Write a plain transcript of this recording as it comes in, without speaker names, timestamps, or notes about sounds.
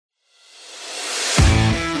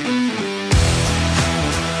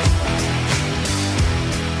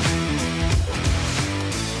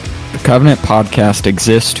Covenant Podcast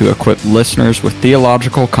exists to equip listeners with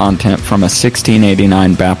theological content from a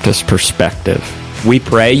 1689 Baptist perspective. We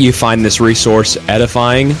pray you find this resource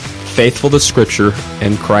edifying, faithful to Scripture,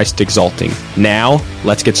 and Christ exalting. Now,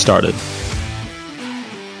 let's get started.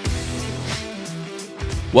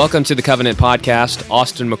 Welcome to the Covenant Podcast.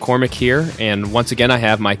 Austin McCormick here, and once again I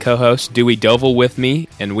have my co-host Dewey Doval with me,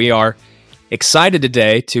 and we are excited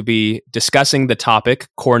today to be discussing the topic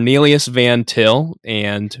Cornelius Van Til,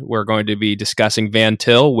 and we're going to be discussing Van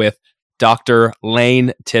Til with Dr.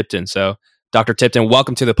 Lane Tipton. So, Dr. Tipton,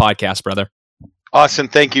 welcome to the podcast, brother. Austin,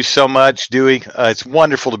 thank you so much, Dewey. It's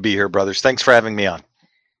wonderful to be here, brothers. Thanks for having me on.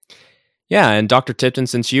 Yeah, and Dr. Tipton,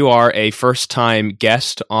 since you are a first-time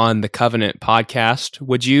guest on the Covenant Podcast,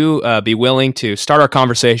 would you be willing to start our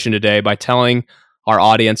conversation today by telling our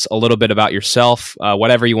audience a little bit about yourself,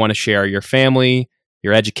 whatever you want to share, your family,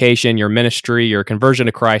 your education, your ministry, your conversion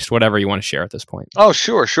to Christ, whatever you want to share at this point? Oh,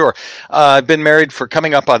 sure. I've been married for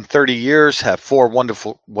coming up on 30 years, have four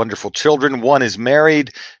wonderful children. One is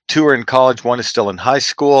married, two are in college, one is still in high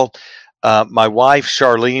school. My wife,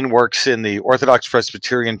 Charlene, works in the Orthodox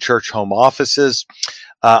Presbyterian Church home offices.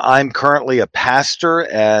 I'm currently a pastor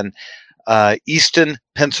in Easton,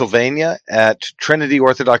 Pennsylvania at Trinity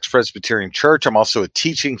Orthodox Presbyterian Church. I'm also a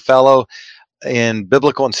teaching fellow in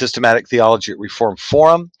Biblical and Systematic Theology at Reformed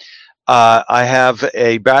Forum. I have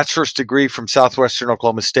a bachelor's degree from Southwestern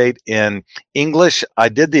Oklahoma State in English. I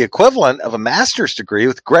did the equivalent of a master's degree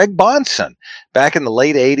with Greg Bonson back in the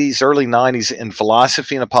late 80s, early 90s in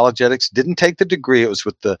philosophy and apologetics. Didn't take the degree. It was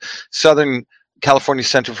with the Southern California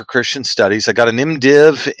Center for Christian Studies. I got an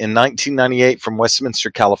MDiv in 1998 from Westminster,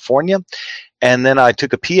 California. And then I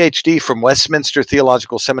took a PhD from Westminster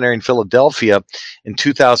Theological Seminary in Philadelphia in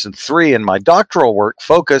 2003. And my doctoral work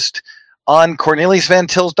focused on Cornelius Van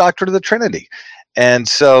Til's Doctrine of the Trinity. And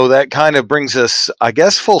so that kind of brings us, I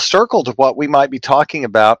guess, full circle to what we might be talking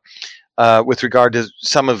about with regard to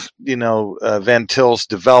some of, Van Til's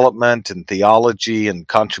development and theology and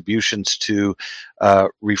contributions to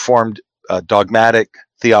Reformed dogmatic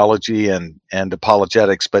theology and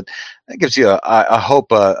apologetics. But that gives you, I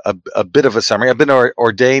hope, a bit of a summary. I've been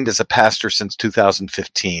ordained as a pastor since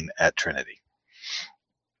 2015 at Trinity.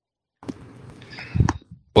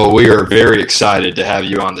 Well, we are very excited to have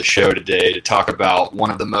you on the show today to talk about one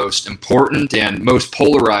of the most important and most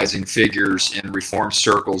polarizing figures in Reformed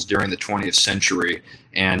circles during the 20th century.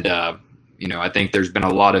 And, I think there's been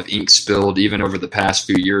a lot of ink spilled even over the past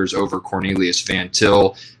few years over Cornelius Van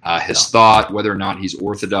Til, his thought, whether or not he's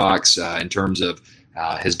orthodox in terms of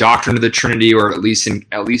his doctrine of the Trinity, or at least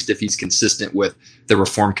if he's consistent with the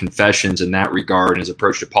Reformed confessions in that regard and his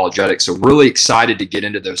approach to apologetics. So really excited to get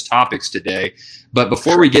into those topics today. But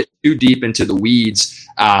before we get too deep into the weeds,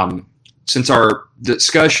 since our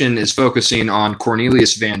discussion is focusing on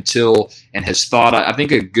Cornelius Van Til and his thought, I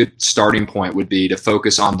think a good starting point would be to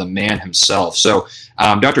focus on the man himself. So,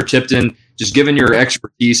 Dr. Tipton, just given your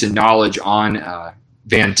expertise and knowledge on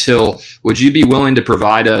Van Til, would you be willing to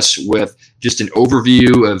provide us with just an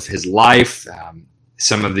overview of his life,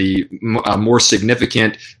 some of the more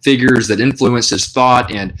significant figures that influenced his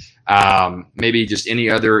thought, and maybe just any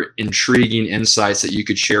other intriguing insights that you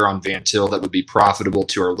could share on Van Til that would be profitable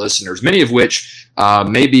to our listeners, many of which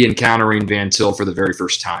may be encountering Van Til for the very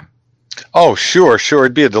first time? Oh, sure.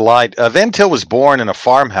 It'd be a delight. Van Til was born in a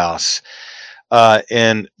farmhouse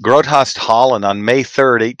in Groothast, Holland on May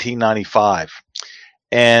 3rd, 1895.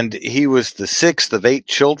 And he was the sixth of 8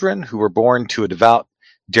 children who were born to a devout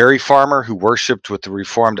dairy farmer who worshipped with the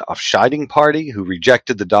Reformed Aufscheiding Party, who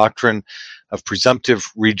rejected the doctrine of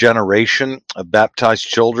presumptive regeneration of baptized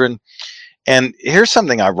children. And here's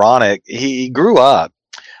something ironic. He grew up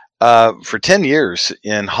for 10 years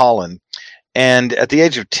in Holland. And at the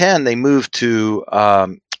age of 10, they moved to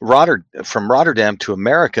from Rotterdam to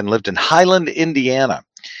America and lived in Highland, Indiana.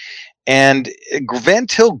 And Van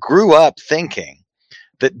Til grew up thinking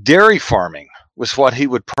that dairy farming was what he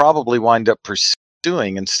would probably wind up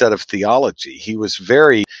pursuing instead of theology. He was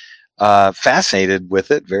very fascinated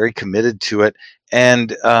with it, very committed to it.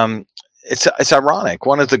 And it's ironic.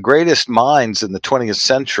 One of the greatest minds in the 20th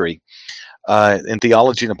century in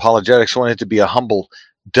theology and apologetics wanted to be a humble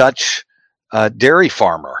Dutch dairy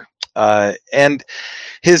farmer. And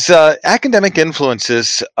his academic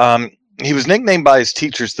influences, he was nicknamed by his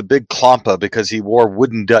teachers the Big Klompa because he wore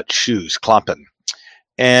wooden Dutch shoes, klompen.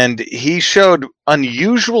 And he showed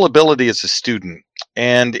unusual ability as a student.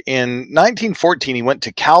 And in 1914, he went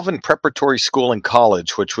to Calvin Preparatory School and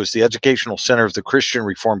College, which was the educational center of the Christian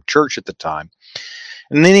Reformed Church at the time.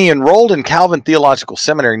 And then he enrolled in Calvin Theological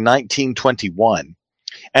Seminary in 1921.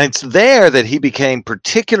 And it's there that he became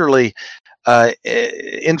particularly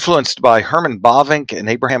influenced by Herman Bavinck and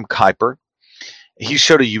Abraham Kuyper. He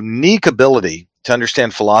showed a unique ability to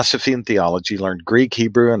understand philosophy and theology, learned Greek,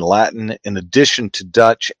 Hebrew, and Latin in addition to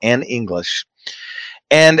Dutch and English.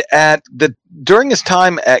 And during his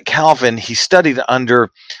time at Calvin, he studied under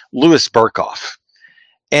Louis Berkhof.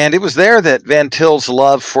 And it was there that Van Til's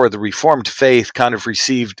love for the Reformed faith kind of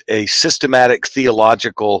received a systematic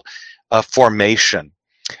theological formation.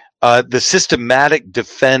 The systematic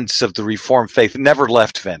defense of the Reformed faith never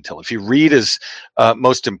left Van Til. If you read his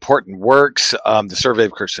most important works, the Survey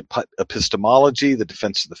of Christian Epistemology, the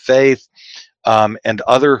Defense of the Faith, and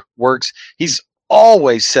other works, he's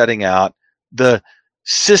always setting out the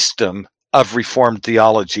system of Reformed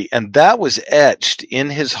theology. And that was etched in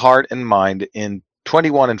his heart and mind in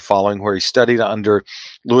 21 and following, where he studied under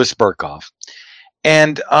Louis Berkhof.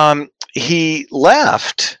 And he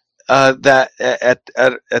left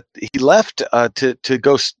to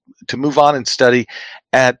move on and study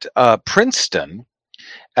at Princeton.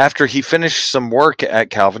 After he finished some work at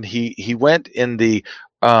Calvin, he went in the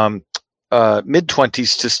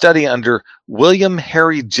mid-20s to study under William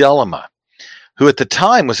Henry Jellicoe, who at the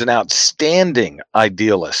time was an outstanding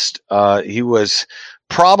idealist. He was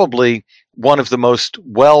probably one of the most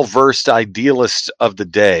well-versed idealists of the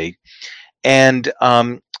day. And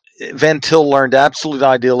Van Til learned absolute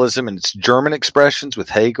idealism in its German expressions with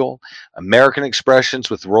Hegel, American expressions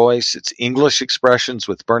with Royce, its English expressions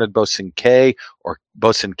with Bernard Bosanquet or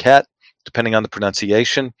Bosanquet, depending on the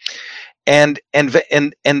pronunciation. And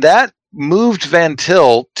that moved Van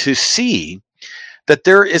Til to see that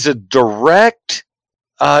there is a direct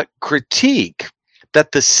critique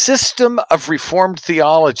that the system of Reformed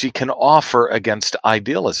theology can offer against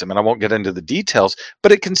idealism. And I won't get into the details,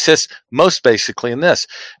 but it consists most basically in this.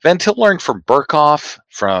 Van Til learned from Berkhof,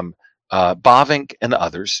 from Bavinck, and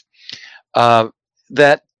others,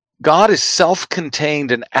 that God is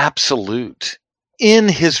self-contained and absolute in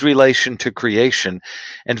his relation to creation.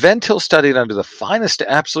 And Van Til studied under the finest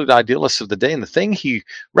absolute idealists of the day. And the thing he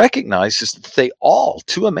recognized is that they all,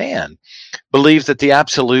 to a man, believe that the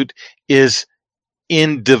absolute is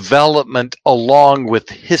in development along with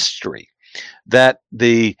history, that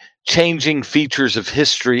the changing features of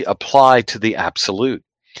history apply to the absolute.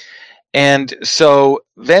 And so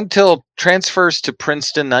Van Til transfers to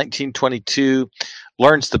Princeton 1922,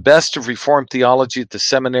 learns the best of Reformed theology at the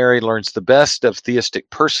seminary, learns the best of theistic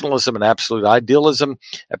personalism and absolute idealism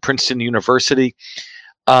at Princeton University.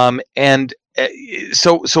 So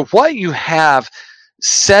what you have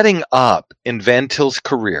setting up in Van Til's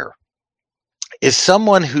career is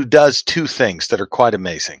someone who does two things that are quite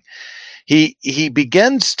amazing. He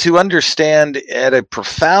begins to understand at a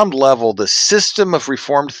profound level the system of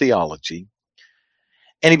Reformed theology,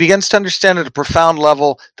 and he begins to understand at a profound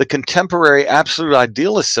level the contemporary absolute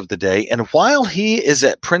idealists of the day. And while he is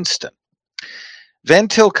at Princeton, Van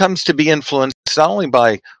Til comes to be influenced not only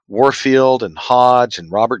by Warfield and Hodge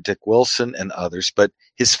and Robert Dick Wilson and others, but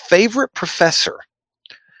his favorite professor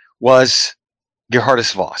was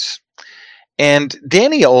Geerhardus Vos. And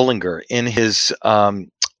Danny Olinger, in his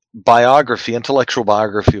intellectual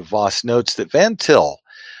biography of Vos, notes that Van Til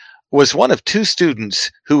was one of two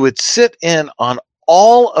students who would sit in on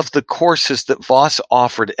all of the courses that Vos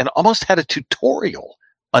offered and almost had a tutorial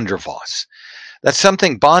under Vos. That's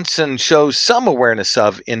something Bahnsen shows some awareness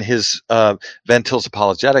of in his Van Til's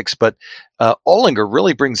Apologetics, but Olinger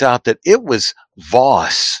really brings out that it was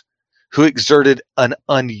Vos who exerted an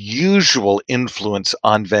unusual influence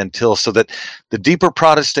on Van Til, so that the deeper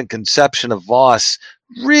Protestant conception of Vos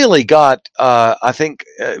really got,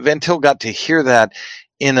 Van Til got to hear that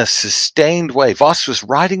in a sustained way. Vos was had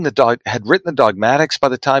written the dogmatics by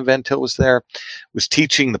the time Van Til was there, was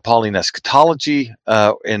teaching the Pauline eschatology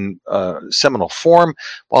in seminal form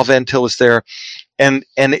while Van Til was there. And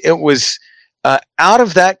it was out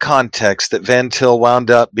of that context that Van Til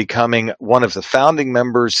wound up becoming one of the founding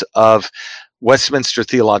members of Westminster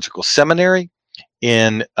Theological Seminary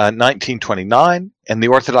in 1929 and the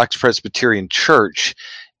Orthodox Presbyterian Church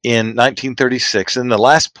in 1936. And the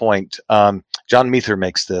last point, John Meether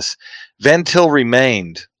makes this: Van Til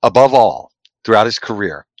remained, above all, throughout his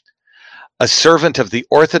career, a servant of the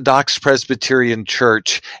Orthodox Presbyterian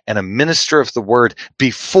Church and a minister of the Word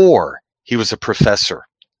before he was a professor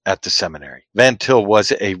at the seminary. Van Til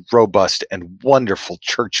was a robust and wonderful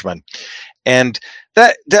churchman. And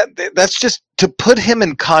that's just to put him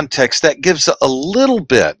in context. That gives a little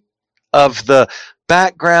bit of the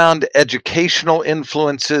background, educational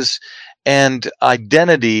influences, and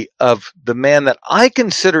identity of the man that I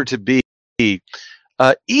consider to be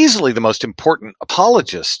easily the most important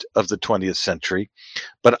apologist of the 20th century,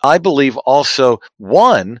 but I believe also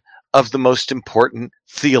one of the most important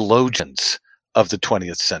theologians of the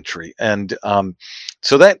 20th century. And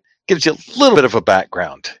so that gives you a little bit of a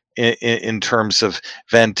background in terms of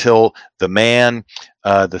Van Til, the man,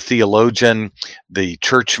 the theologian, the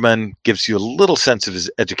churchman, gives you a little sense of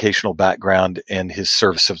his educational background and his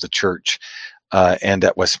service of the church and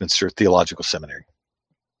at Westminster Theological Seminary.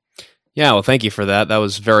 Yeah, well, thank you for that. That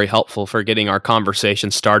was very helpful for getting our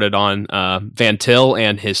conversation started on Van Til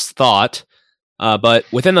and his thought. But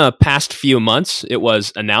within the past few months, it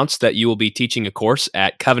was announced that you will be teaching a course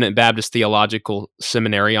at Covenant Baptist Theological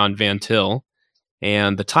Seminary on Van Til.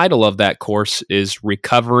 And the title of that course is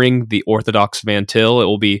Recovering the Orthodox Van Til. It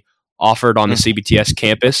will be offered on the CBTS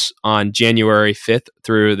campus on January 5th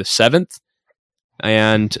through the 7th.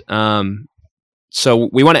 And so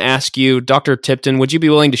we want to ask you, Dr. Tipton, would you be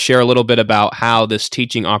willing to share a little bit about how this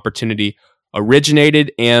teaching opportunity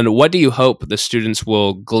originated, and what do you hope the students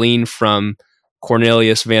will glean from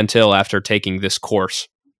Cornelius Van Til after taking this course?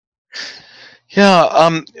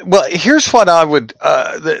 Yeah. Well, here's what I would.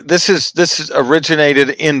 This is originated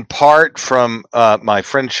in part from my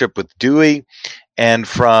friendship with Dewey, and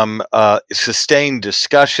from sustained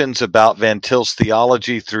discussions about Van Til's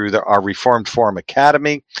theology through our Reformed Forum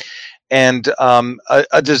Academy, and a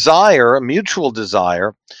mutual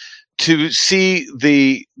desire, to see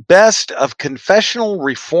the best of confessional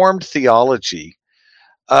Reformed theology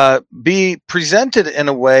be presented in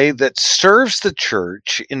a way that serves the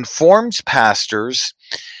church, informs pastors,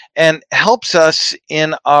 and helps us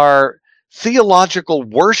in our theological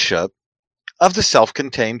worship of the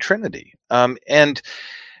self-contained Trinity. And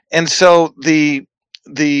so the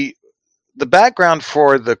background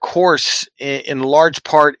for the course, in large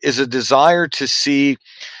part, is a desire to see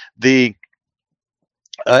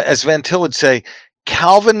as Van Til would say,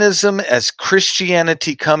 Calvinism as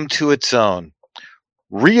Christianity come to its own,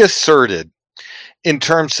 reasserted in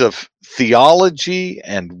terms of theology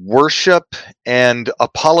and worship and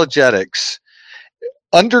apologetics,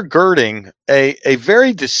 undergirding a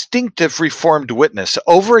very distinctive Reformed witness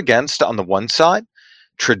over against, on the one side,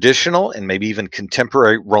 traditional and maybe even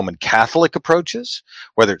contemporary Roman Catholic approaches,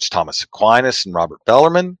 whether it's Thomas Aquinas and Robert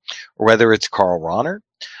Bellarmine, or whether it's Karl Rahner.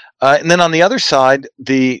 And then on the other side,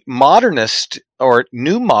 the modernist or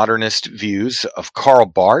new modernist views of Karl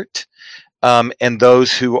Barth, and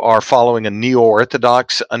those who are following a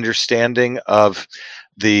neo-Orthodox understanding of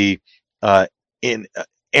the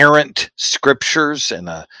inerrant scriptures and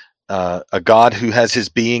a God who has his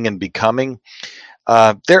being and becoming.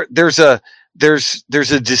 There's a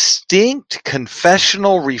distinct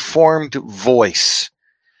confessional Reformed voice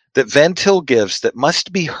that Van Til gives that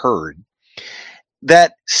must be heard,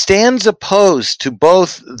 that stands opposed to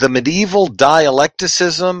both the medieval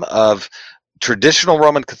dialecticism of traditional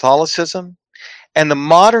Roman Catholicism and the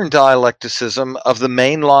modern dialecticism of the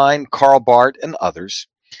mainline Karl Barth and others,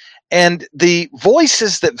 and the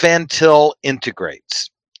voices that Van Til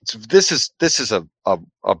integrates. This is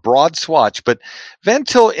a broad swatch, but Van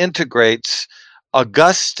Til integrates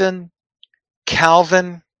Augustine,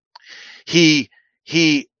 Calvin. He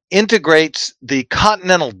integrates the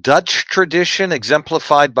continental Dutch tradition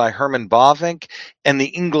exemplified by Herman Bavinck and the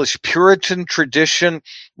English Puritan tradition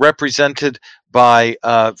represented by,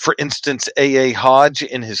 for instance, A.A. Hodge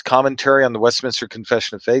in his commentary on the Westminster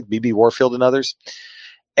Confession of Faith, B.B. Warfield and others.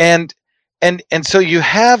 And so you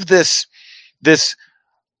have this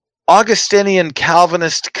Augustinian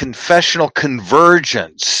Calvinist confessional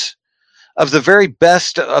convergence of the very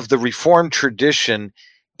best of the Reformed tradition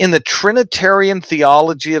in the Trinitarian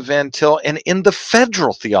theology of Van Til and in the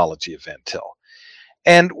federal theology of Van Til.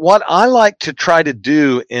 And what I like to try to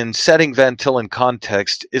do in setting Van Til in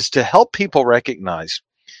context is to help people recognize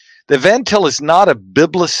that Van Til is not a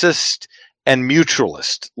biblicist and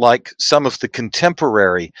mutualist like some of the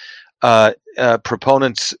contemporary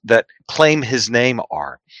proponents that claim his name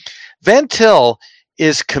are. Van Til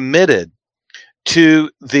is committed to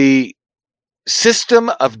the system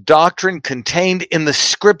of doctrine contained in the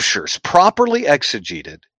scriptures, properly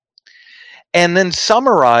exegeted, and then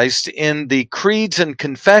summarized in the creeds and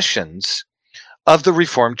confessions of the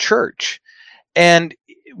Reformed Church. And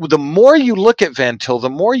the more you look at Van Til, the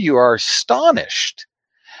more you are astonished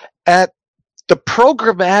at the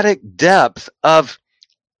programmatic depth of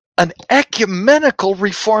an ecumenical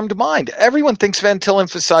Reformed mind. Everyone thinks Van Til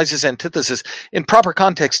emphasizes antithesis. In proper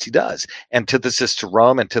context, he does. Antithesis to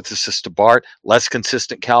Rome, antithesis to Barth, less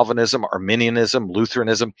consistent Calvinism, Arminianism,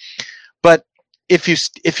 Lutheranism. But if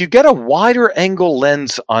you get a wider angle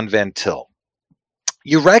lens on Van Til,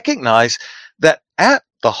 you recognize that at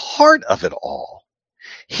the heart of it all,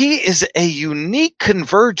 he is a unique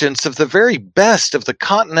convergence of the very best of the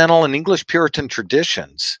continental and English Puritan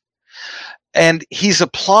traditions And he's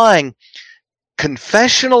applying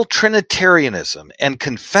confessional Trinitarianism and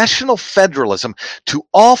confessional federalism to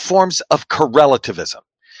all forms of correlativism.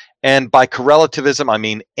 And by correlativism, I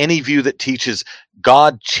mean any view that teaches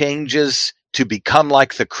God changes to become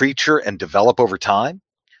like the creature and develop over time,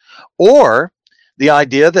 or the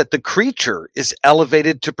idea that the creature is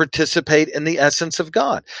elevated to participate in the essence of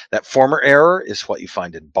God. That former error is what you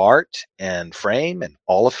find in Barth and Frame and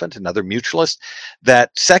Oliphant and other mutualists.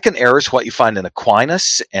 That second error is what you find in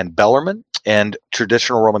Aquinas and Bellarmine and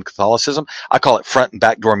traditional Roman Catholicism. I call it front and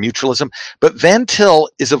backdoor mutualism. But Van Til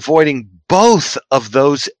is avoiding both of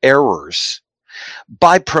those errors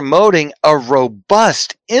by promoting a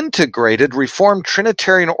robust, integrated Reformed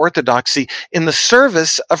Trinitarian orthodoxy in the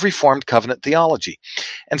service of Reformed covenant theology.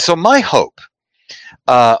 And so my hope,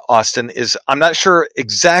 Austin, is I'm not sure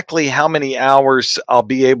exactly how many hours I'll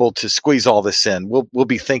be able to squeeze all this in. We'll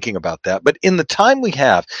be thinking about that. But in the time we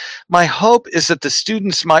have, my hope is that the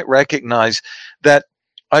students might recognize that,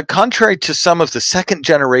 contrary to some of the second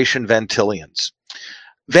generation Van Tilians,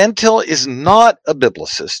 Van Til is not a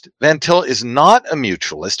biblicist. Van Til is not a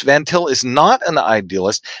mutualist. Van Til is not an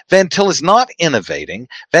idealist. Van Til is not innovating.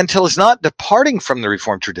 Van Til is not departing from the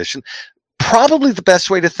Reformed tradition. Probably the best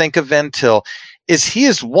way to think of Van Til is he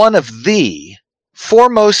is one of the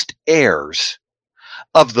foremost heirs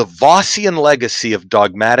of the Vossian legacy of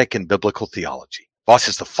dogmatic and biblical theology. Voss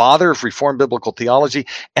is the father of Reformed biblical theology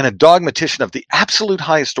and a dogmatician of the absolute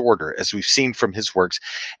highest order, as we've seen from his works.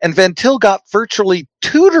 And Van Til got virtually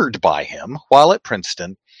tutored by him while at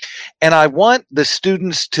Princeton. And I want the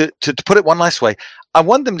students to put it one last way, I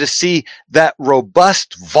want them to see that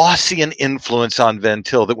robust Vossian influence on Van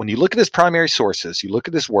Til, that when you look at his primary sources, you look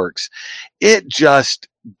at his works, it just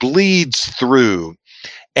bleeds through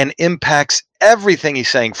and impacts everything he's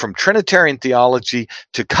saying, from Trinitarian theology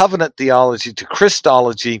to covenant theology to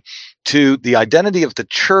Christology to the identity of the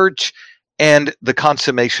church and the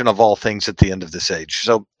consummation of all things at the end of this age.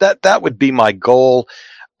 So that would be my goal.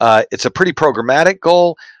 It's a pretty programmatic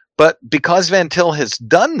goal, but because Van Til has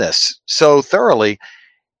done this so thoroughly,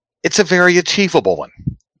 it's a very achievable one.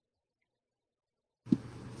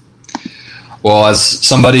 Well, as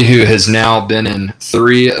somebody who has now been in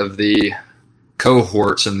 3 of the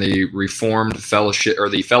cohorts in the Reformed Fellowship, or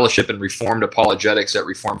the Fellowship in Reformed Apologetics at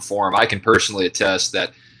Reformed Forum, I can personally attest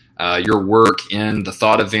that your work in the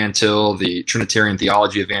thought of Van Til, the Trinitarian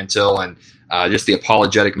theology of Van Til, and just the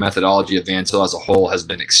apologetic methodology of Van Til as a whole has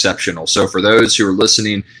been exceptional. So for those who are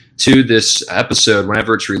listening to this episode,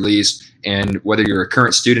 whenever it's released, and whether you're a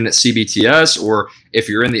current student at CBTS, or if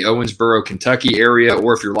you're in the Owensboro, Kentucky area,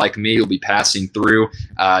 or if you're like me, you'll be passing through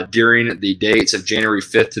during the dates of January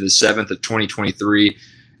 5th to the 7th of 2023,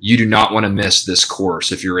 you do not want to miss this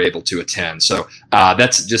course if you're able to attend. So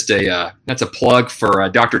that's just that's a plug for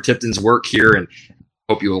Dr. Tipton's work here, and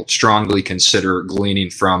hope you'll strongly consider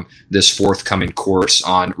gleaning from this forthcoming course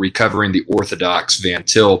on recovering the Orthodox Van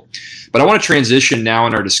Til. But I want to transition now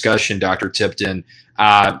in our discussion, Dr. Tipton.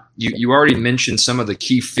 You already mentioned some of the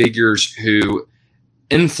key figures who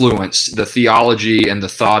influenced the theology and the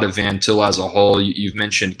thought of Van Til as a whole. You've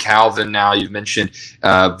mentioned Calvin now. You've mentioned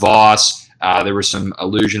Voss. There were some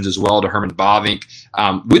allusions as well to Herman Bavinck.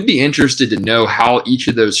 Would be interested to know how each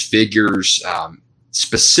of those figures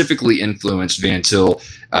specifically influenced Van Til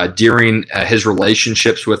during his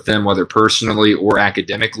relationships with them, whether personally or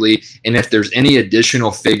academically, and if there's any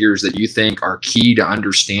additional figures that you think are key to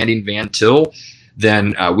understanding Van Til,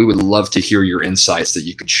 then we would love to hear your insights that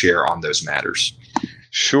you could share on those matters.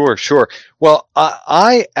 Sure. Well,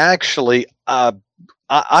 I actually,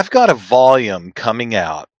 I've got a volume coming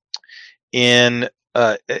out in,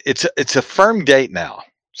 it's a firm date now.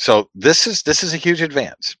 So this is a huge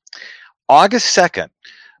advance. August 2nd,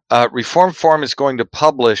 Reformed Forum is going to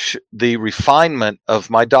publish the refinement of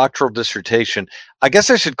my doctoral dissertation. I guess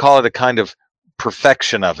I should call it a kind of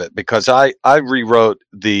perfection of it, because I rewrote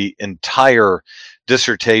the entire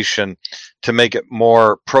dissertation to make it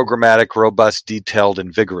more programmatic, robust, detailed,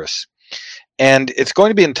 and vigorous. And it's going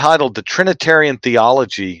to be entitled The Trinitarian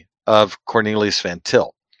Theology of Cornelius Van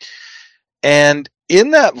Til. And in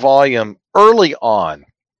that volume, early on,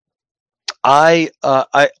 I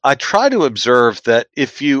try to observe that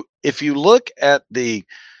if you look at the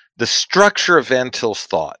structure of Van Til's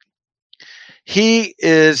thought, he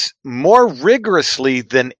is more rigorously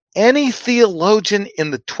than any theologian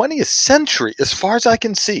in the 20th century, as far as I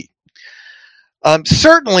can see,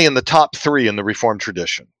 certainly in the top 3 in the Reformed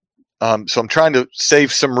tradition. So I'm trying to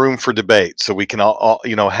save some room for debate so we can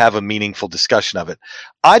all have a meaningful discussion of it.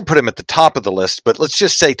 I'd put him at the top of the list, but let's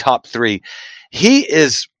just say top 3. He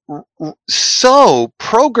is so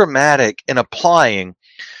programmatic in applying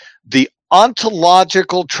the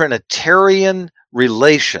ontological Trinitarian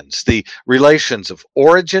relations, the relations of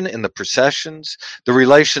origin in the processions, the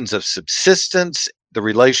relations of subsistence, the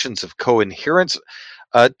relations of coherence,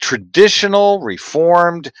 traditional,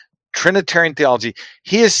 reformed, Trinitarian theology.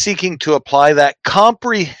 He is seeking to apply that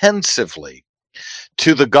comprehensively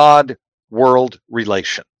to the God-world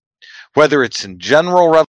relation, whether it's in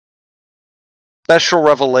general special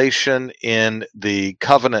revelation in the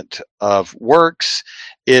covenant of works,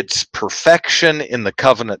 its perfection in the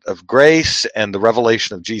covenant of grace and the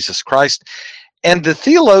revelation of Jesus Christ. And the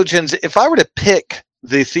theologians, if I were to pick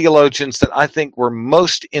the theologians that I think were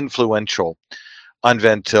most influential on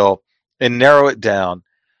Van Til and narrow it down,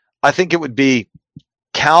 I think it would be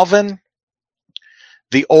Calvin,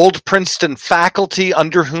 the old Princeton faculty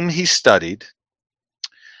under whom he studied,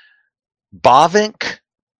 Bavinck,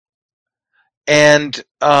 and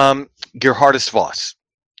Gerhardus Voss.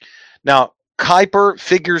 Now, Kuyper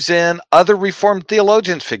figures in, other Reformed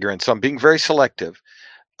theologians figure in, so I'm being very selective.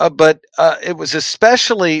 But it was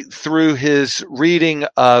especially through his reading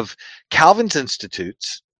of Calvin's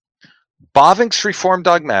Institutes, Bavinck's Reformed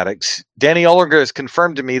Dogmatics. Danny Olinger has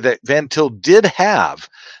confirmed to me that Van Til did have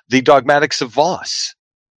the Dogmatics of Voss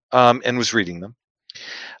and was reading them,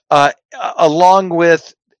 along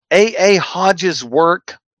with A. Hodge's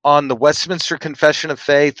work on the Westminster Confession of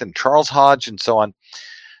Faith and Charles Hodge and so on.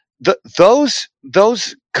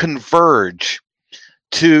 Those converge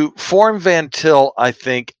to form Van Til, I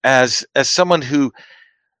think, as someone who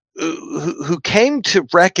came to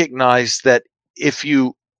recognize that if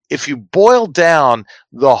you boil down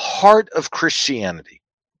the heart of Christianity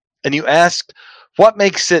and you ask what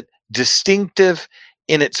makes it distinctive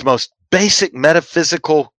in its most basic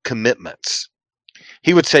metaphysical commitments,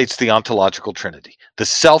 he would say it's the ontological Trinity, the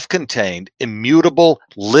self-contained, immutable,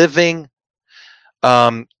 living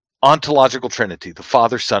ontological Trinity, the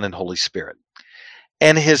Father, Son, and Holy Spirit.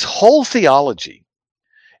 And his whole theology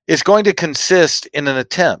is going to consist in an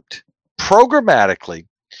attempt programmatically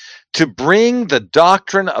to bring the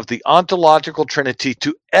doctrine of the ontological Trinity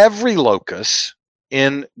to every locus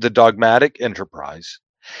in the dogmatic enterprise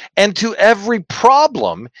and to every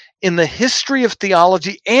problem in the history of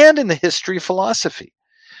theology and in the history of philosophy.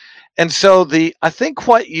 And so I think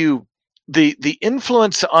the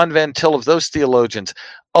influence on Van Til of those theologians,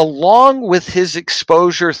 along with his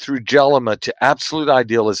exposure through Jellema to absolute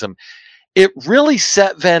idealism, it really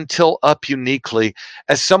set Van Til up uniquely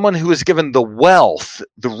as someone who was given the wealth,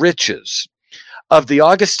 the riches of the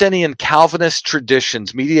Augustinian Calvinist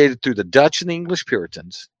traditions mediated through the Dutch and the English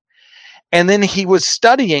Puritans. And then he was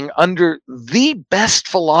studying under the best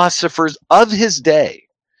philosophers of his day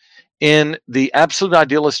in the absolute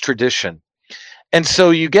idealist tradition. And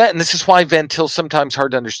so you get, and this is why Van Til's sometimes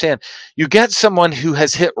hard to understand, you get someone who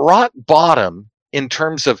has hit rock bottom in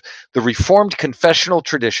terms of the Reformed confessional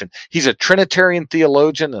tradition. He's a Trinitarian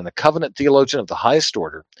theologian and a covenant theologian of the highest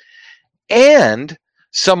order, and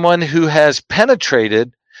someone who has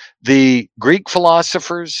penetrated the Greek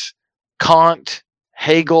philosophers, Kant,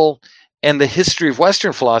 Hegel, and the history of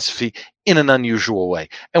Western philosophy in an unusual way.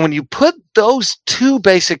 And when you put those two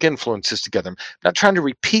basic influences together, I'm not trying to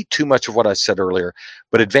repeat too much of what I said earlier,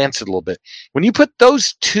 but advance it a little bit. When you put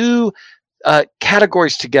those two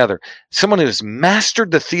categories together, someone who has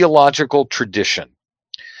mastered the theological tradition,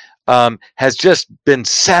 has just been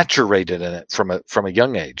saturated in it from a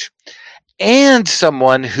young age, and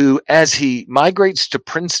someone who, as he migrates to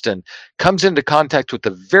Princeton, comes into contact with the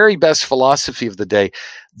very best philosophy of the day.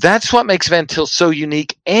 That's what makes Van Til so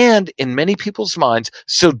unique and, in many people's minds,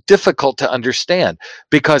 so difficult to understand,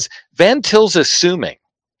 because Van Til's assuming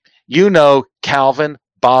you know Calvin,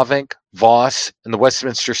 Bavinck, Voss, and the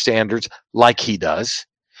Westminster Standards like he does.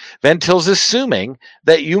 Van Til's assuming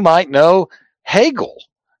that you might know Hegel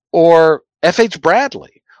or F.H.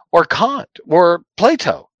 Bradley or Kant or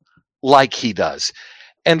Plato like he does.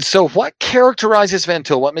 And so what characterizes Van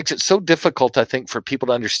Til, what makes it so difficult, I think, for people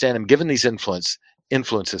to understand him, given these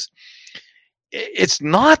influences, it's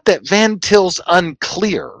not that Van Til's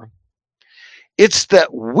unclear. It's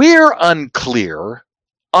that we're unclear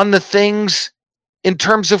on the things in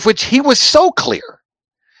terms of which he was so clear.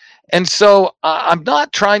 And so I'm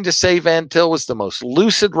not trying to say Van Til was the most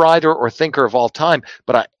lucid writer or thinker of all time,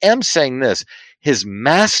 but I am saying this: his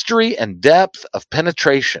mastery and depth of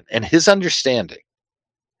penetration and his understanding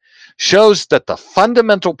shows that the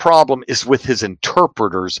fundamental problem is with his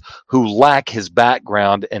interpreters who lack his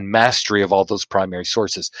background and mastery of all those primary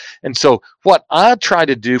sources. And so what I try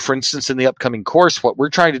to do, for instance, in the upcoming course, what we're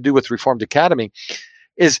trying to do with Reformed Academy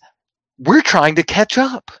is we're trying to catch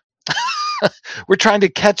up. We're trying to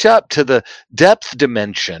catch up to the depth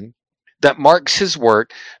dimension that marks his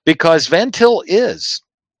work, because Van Til is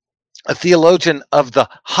a theologian of the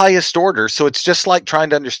highest order. So it's just like trying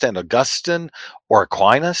to understand Augustine or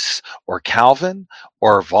Aquinas or Calvin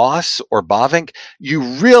or Voss or Bavinck. You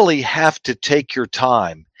really have to take your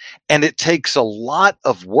time. And it takes a lot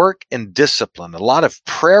of work and discipline, a lot of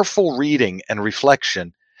prayerful reading and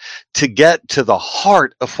reflection to get to the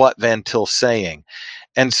heart of what Van Til's saying.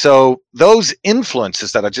 And so those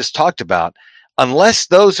influences that I just talked about, unless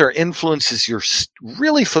those are influences you're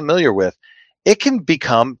really familiar with, it can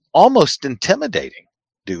become almost intimidating,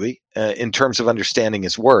 Dewey, in terms of understanding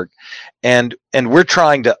his work. And we're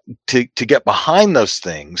trying to get behind those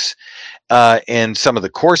things in some of the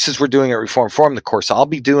courses we're doing at Reform Forum. The course I'll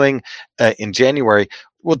be doing in January,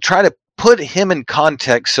 we'll try to put him in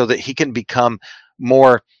context so that he can become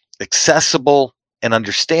more accessible and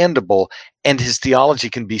understandable, and his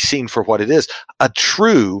theology can be seen for what it is, a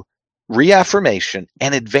true reaffirmation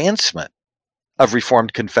and advancement of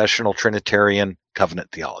Reformed confessional Trinitarian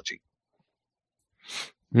covenant theology.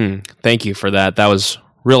 Thank you for that. That was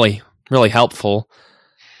really, really helpful.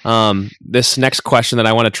 This next question that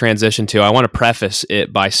I want to transition to, I want to preface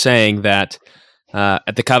it by saying that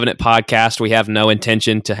at the Covenant Podcast, we have no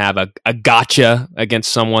intention to have a gotcha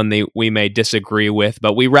against someone we may disagree with,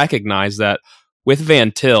 but we recognize that with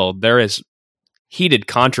Van Til, there is heated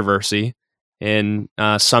controversy in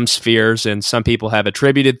some spheres, and some people have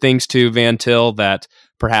attributed things to Van Til that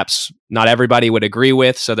perhaps not everybody would agree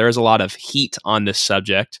with. So there is a lot of heat on this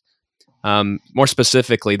subject. More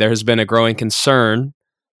specifically, there has been a growing concern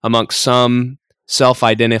amongst some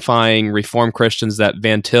self-identifying Reformed Christians that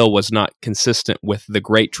Van Til was not consistent with the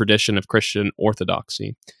great tradition of Christian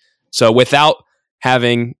orthodoxy. So without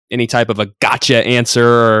having any type of a gotcha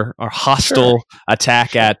answer or hostile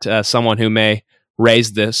attack at someone who may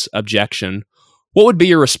raise this objection, what would be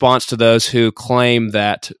your response to those who claim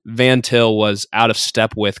that Van Til was out of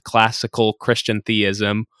step with classical Christian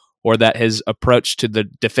theism, or that his approach to the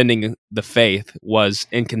defending the faith was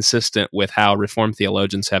inconsistent with how Reformed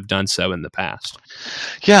theologians have done so in the past?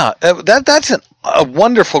 Yeah, that's a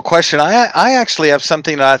wonderful question. I actually have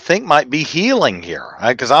something that I think might be healing here,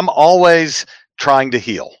 because I'm always trying to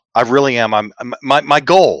heal. I really am. My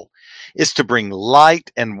goal is to bring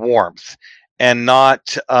light and warmth, and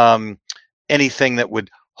not anything that would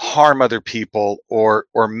harm other people or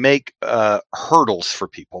make hurdles for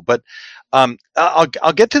people. But I'll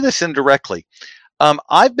get to this indirectly.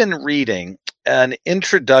 I've been reading an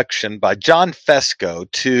introduction by John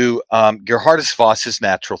Fesco to Gerhardus Voss's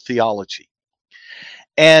Natural Theology.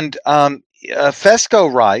 And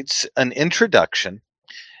Fesco writes an introduction,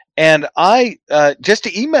 and I just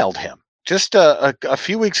emailed him just a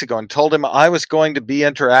few weeks ago and told him I was going to be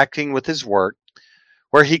interacting with his work,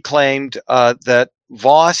 where he claimed that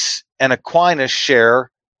Voss and Aquinas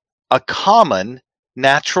share a common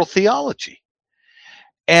natural theology.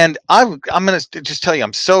 And I'm going to just tell you,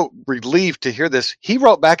 I'm so relieved to hear this. He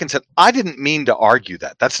wrote back and said, I didn't mean to argue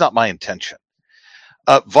that. That's not my intention.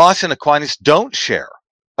 Voss and Aquinas don't share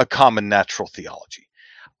a common natural theology.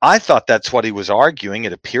 I thought that's what he was arguing.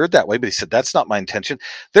 It appeared that way, but he said, that's not my intention.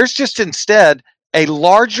 There's just instead a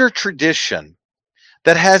larger tradition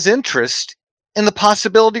that has interest in the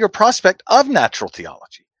possibility or prospect of natural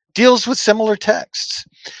theology, deals with similar texts.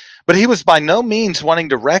 But he was by no means wanting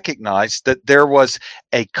to recognize that there was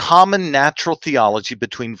a common natural theology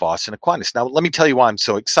between Voss and Aquinas. Now, let me tell you why I'm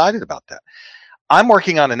so excited about that. I'm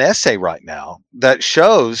working on an essay right now that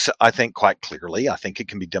shows, I think quite clearly, I think it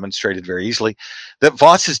can be demonstrated very easily, that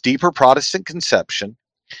Voss's deeper Protestant conception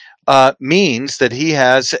means that he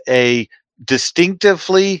has a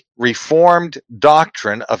distinctively Reformed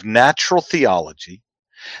doctrine of natural theology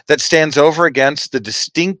that stands over against the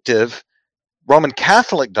distinctive Roman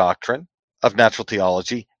Catholic doctrine of natural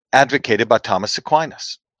theology advocated by Thomas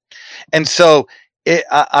Aquinas. And so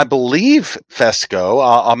I believe Fesco,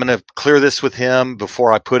 I'm going to clear this with him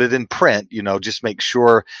before I put it in print, just make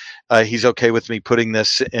sure he's okay with me putting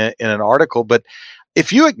this in an article. But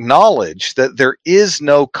if you acknowledge that there is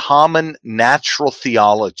no common natural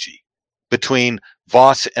theology between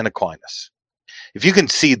Voss and Aquinas, if you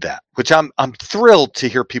concede that, which I'm thrilled to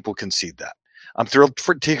hear people concede that, I'm thrilled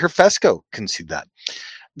to hear Fesco concede that,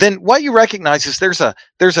 then what you recognize is there's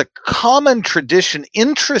a common tradition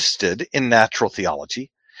interested in natural theology,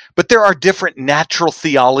 but there are different natural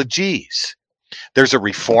theologies. There's a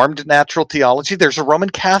Reformed natural theology. There's a Roman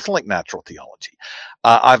Catholic natural theology.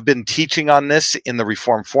 I've been teaching on this in the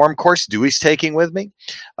Reform Forum course Dewey's taking with me.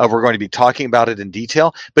 We're going to be talking about it in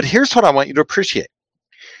detail. But here's what I want you to appreciate.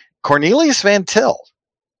 Cornelius Van Til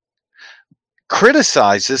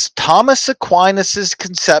criticizes Thomas Aquinas'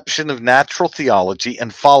 conception of natural theology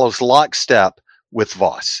and follows lockstep with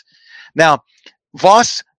Voss. Now,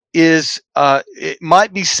 Voss it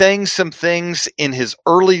might be saying some things in his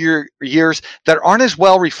earlier years that aren't as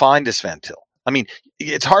well refined as Van Til. I mean,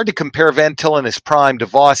 it's hard to compare Van Til in his prime to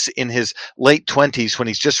Voss in his late 20s when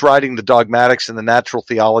he's just writing the dogmatics and the natural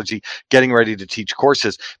theology, getting ready to teach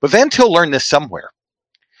courses. But Van Til learned this somewhere.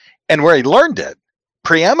 And where he learned it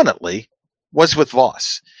preeminently was with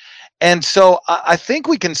Voss. And so I think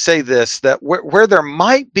we can say this, that where there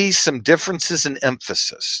might be some differences in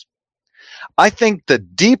emphasis, I think the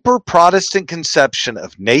deeper Protestant conception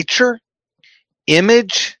of nature,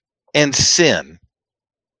 image, and sin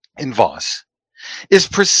in Voss is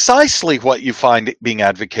precisely what you find being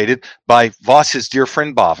advocated by Voss's dear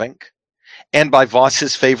friend Bavinck and by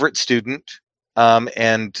Voss's favorite student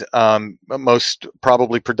and most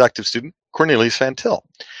probably productive student, Cornelius Van Til.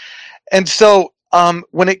 And so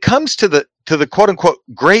when it comes to the quote unquote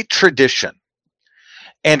great tradition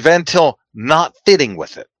and Van Til not fitting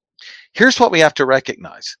with it, here's what we have to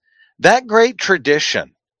recognize. That great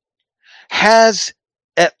tradition has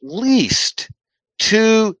at least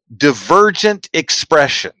two divergent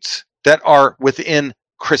expressions that are within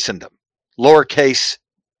Christendom, lowercase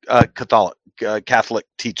Catholic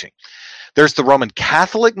teaching. There's the Roman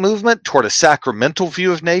Catholic movement toward a sacramental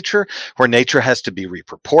view of nature, where nature has to be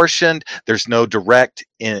reproportioned. There's no direct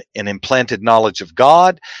and implanted knowledge of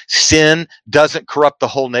God. Sin doesn't corrupt the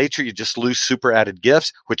whole nature. You just lose superadded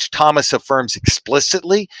gifts, which Thomas affirms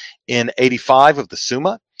explicitly in 85 of the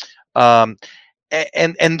Summa.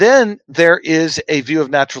 And then there is a view of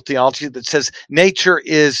natural theology that says nature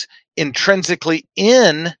is intrinsically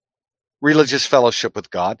in religious fellowship with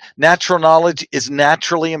God. Natural knowledge is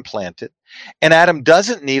naturally implanted. And Adam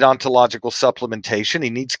doesn't need ontological supplementation. He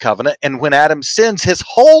needs covenant. And when Adam sins, his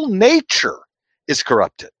whole nature is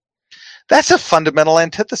corrupted. That's a fundamental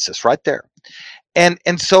antithesis right there. And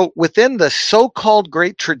so within the so-called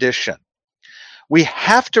great tradition, we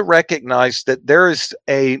have to recognize that there is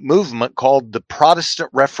a movement called the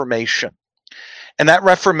Protestant Reformation. And that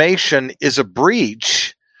Reformation is a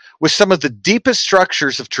breach with some of the deepest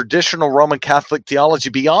structures of traditional Roman Catholic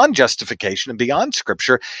theology beyond justification and beyond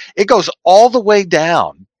Scripture. It goes all the way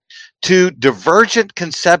down to divergent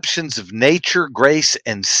conceptions of nature, grace,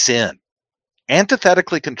 and sin,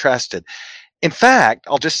 antithetically contrasted. In fact,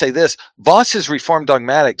 I'll just say this, Voss's Reformed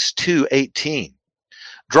Dogmatics 2:18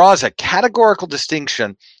 draws a categorical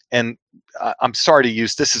distinction, and I'm sorry to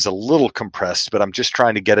use this is a little compressed, but I'm just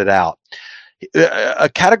trying to get it out. A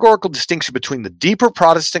categorical distinction between the deeper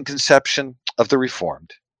Protestant conception of the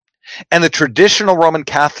Reformed and the traditional Roman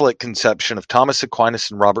Catholic conception of Thomas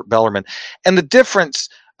Aquinas and Robert Bellarmine. And the difference,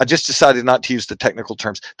 I just decided not to use the technical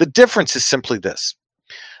terms. The difference is simply this,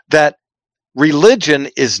 that religion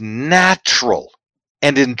is natural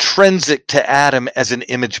and intrinsic to Adam as an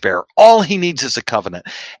image bearer. All he needs is a covenant.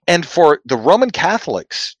 And for the Roman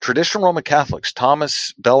Catholics, traditional Roman Catholics,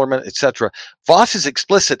 Thomas, Bellarmine, etc., Voss is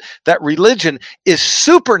explicit that religion is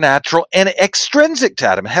supernatural and extrinsic to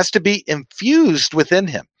Adam. It has to be infused within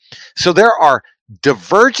him. So there are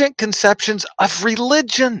divergent conceptions of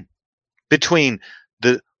religion between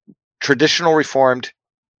the traditional Reformed,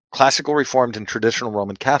 classical Reformed, and traditional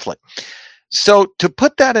Roman Catholic. So to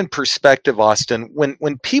put that in perspective, Austin,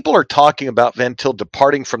 when people are talking about Van Til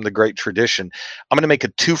departing from the great tradition, I'm going to make a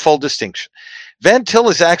twofold distinction. Van Til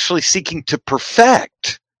is actually seeking to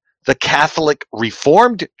perfect the Catholic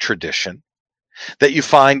Reformed tradition that you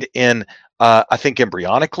find in, I think,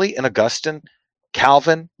 embryonically in Augustine,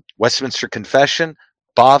 Calvin, Westminster Confession,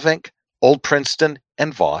 Bavinck, Old Princeton,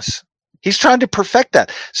 and Voss. He's trying to perfect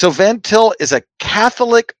that. So Van Til is a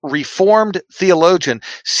Catholic Reformed theologian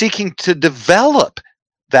seeking to develop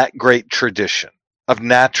that great tradition of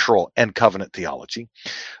natural and covenant theology.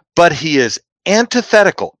 But he is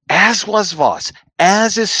antithetical, as was Voss,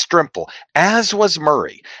 as is Strimple, as was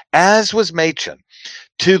Murray, as was Machen,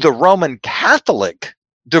 to the Roman Catholic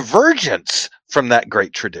divergence from that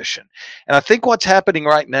great tradition. And I think what's happening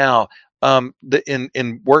right now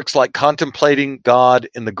in works like Contemplating God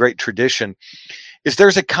in the Great Tradition is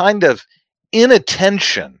there's a kind of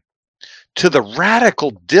inattention to the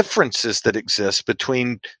radical differences that exist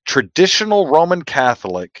between traditional Roman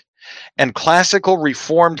Catholic and classical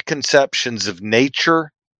Reformed conceptions of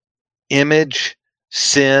nature, image,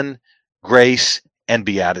 sin, grace, and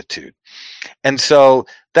beatitude. And so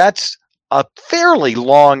that's a fairly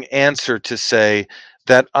long answer to say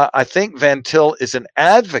that I think Van Til is an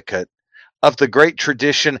advocate of the great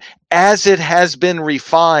tradition as it has been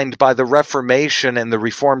refined by the Reformation and the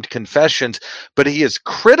Reformed confessions, but he is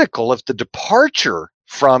critical of the departure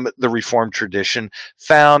from the Reformed tradition,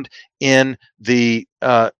 found in the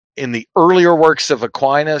earlier works of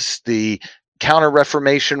Aquinas, the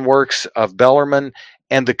Counter-Reformation works of Bellarmine,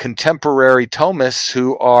 and the contemporary Thomists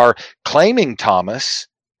who are claiming Thomas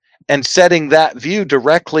and setting that view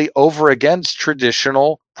directly over against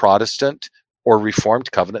traditional Protestant or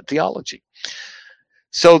Reformed covenant theology.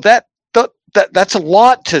 So that's a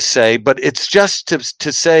lot to say, but it's just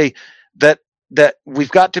to say that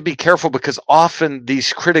we've got to be careful, because often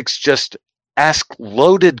these critics just ask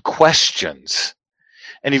loaded questions,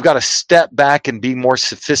 and you've got to step back and be more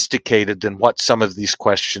sophisticated than what some of these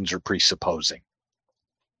questions are presupposing.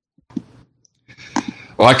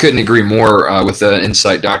 Well, I couldn't agree more with the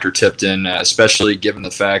insight, Dr. Tipton, especially given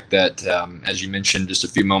the fact that, as you mentioned just a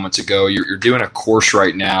few moments ago, you're doing a course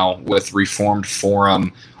right now with Reformed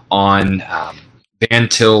Forum on Van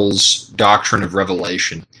Til's doctrine of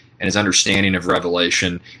revelation and his understanding of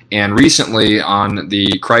revelation. And recently on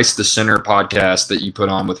the Christ the Center podcast that you put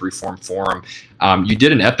on with Reformed Forum, you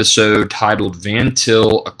did an episode titled Van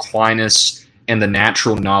Til, Aquinas, and the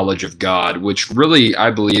Natural Knowledge of God, which really,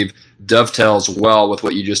 I believe, dovetails well with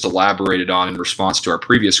what you just elaborated on in response to our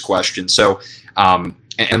previous question. So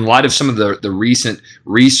in light of some of the recent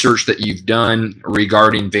research that you've done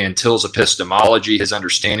regarding Van Til's epistemology, his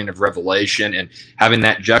understanding of revelation, and having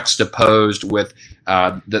that juxtaposed with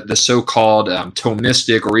the so-called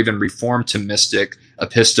Thomistic or even Reformed Thomistic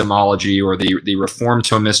epistemology, or the Reformed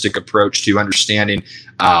Thomistic approach to understanding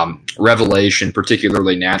revelation,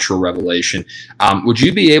 particularly natural revelation, would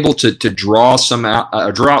you be able to draw out some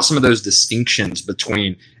of those distinctions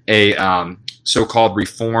between a so-called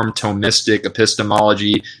Reformed Thomistic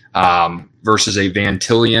epistemology versus a Van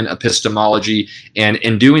Tilian epistemology? And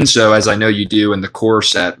in doing so, as I know you do in the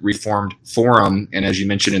course at Reformed Forum, and as you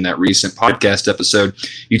mentioned in that recent podcast episode,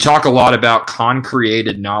 you talk a lot about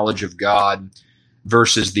concreated knowledge of God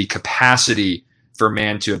versus the capacity for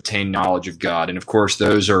man to obtain knowledge of God. And of course,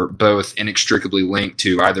 those are both inextricably linked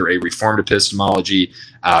to either a Reformed epistemology,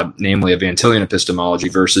 namely a Van Tilian epistemology,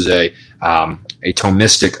 versus a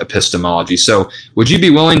Thomistic epistemology. So would you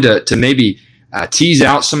be willing to maybe tease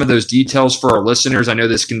out some of those details for our listeners? I know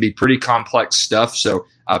this can be pretty complex stuff, so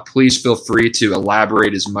please feel free to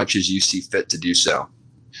elaborate as much as you see fit to do so.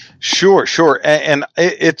 Sure. And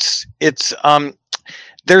it's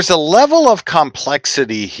there's a level of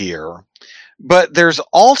complexity here, but there's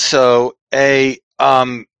also a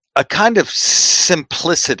kind of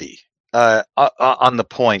simplicity on the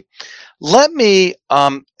point. Let me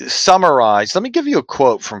summarize. Let me give you a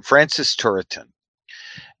quote from Francis Turretin,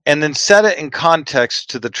 and then set it in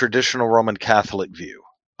context to the traditional Roman Catholic view.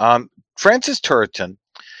 Francis Turretin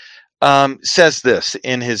says this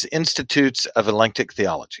in his Institutes of Eclectic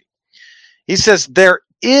Theology. He says, there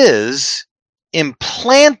is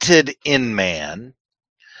implanted in man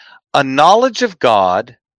a knowledge of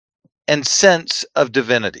God and sense of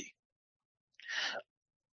divinity,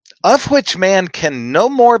 of which man can no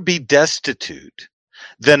more be destitute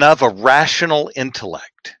than of a rational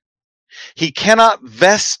intellect. He cannot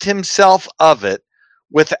vest himself of it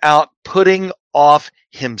without putting off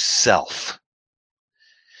himself.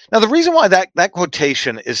 Now, the reason why that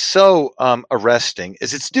quotation is so arresting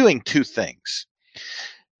is it's doing two things.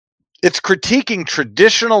 It's critiquing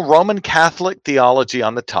traditional Roman Catholic theology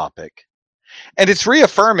on the topic, and it's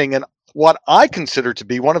reaffirming in what I consider to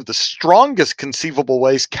be one of the strongest conceivable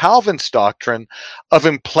ways Calvin's doctrine of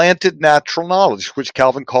implanted natural knowledge, which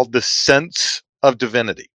Calvin called the sense of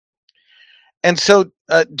divinity. And so,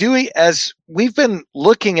 Dewey, as we've been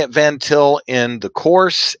looking at Van Til in the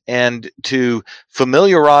course and to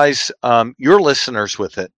familiarize your listeners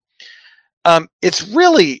with it, it's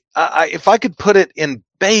really, if I could put it in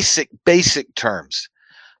basic terms,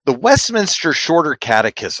 the Westminster Shorter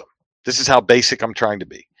Catechism, this is how basic I'm trying to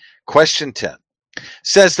be, question 10,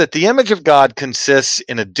 says that the image of God consists,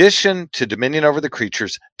 in addition to dominion over the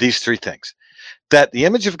creatures, these three things. That the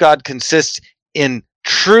image of God consists in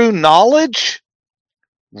true knowledge,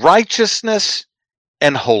 righteousness,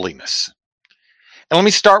 and holiness. And let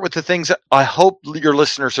me start with the things that I hope your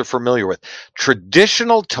listeners are familiar with.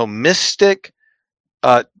 Traditional Thomistic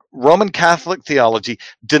Roman Catholic theology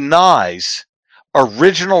denies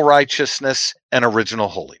original righteousness and original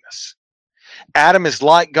holiness. Adam is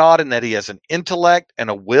like God in that he has an intellect and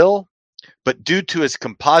a will, but due to his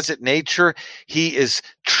composite nature, he is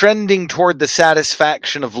trending toward the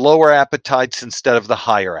satisfaction of lower appetites instead of the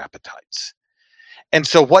higher appetites. And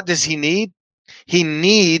so what does he need? He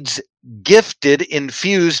needs gifted,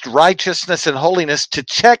 infused righteousness and holiness to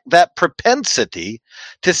check that propensity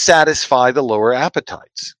to satisfy the lower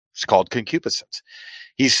appetites. It's called concupiscence.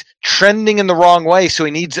 He's trending in the wrong way, so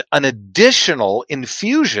he needs an additional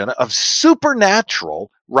infusion of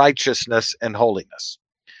supernatural righteousness and holiness.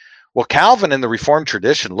 Well, Calvin in the Reformed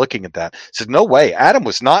tradition, looking at that, said, no way, Adam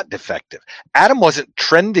was not defective. Adam wasn't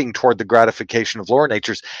trending toward the gratification of lower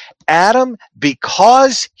natures. Adam,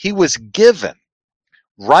 because he was given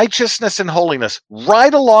righteousness and holiness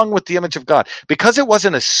right along with the image of God, because it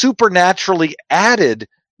wasn't a supernaturally added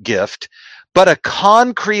gift, but a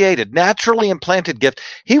concreated, naturally implanted gift,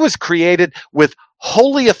 he was created with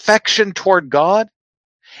holy affection toward God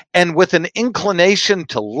and with an inclination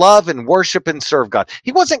to love and worship and serve God.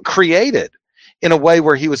 He wasn't created in a way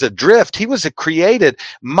where he was adrift. He was created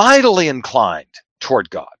mightily inclined toward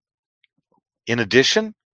God. In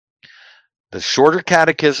addition, the Shorter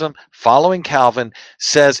Catechism, following Calvin,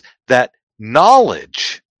 says that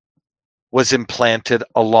knowledge was implanted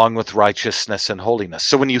along with righteousness and holiness.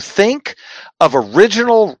 So when you think of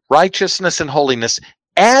original righteousness and holiness,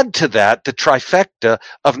 add to that the trifecta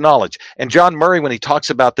of knowledge. And John Murray, when he talks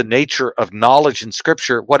about the nature of knowledge in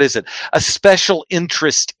Scripture, what is it? A special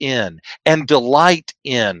interest in and delight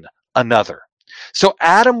in another. So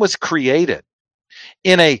Adam was created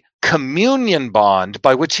in a communion bond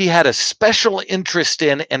by which he had a special interest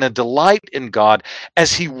in and a delight in God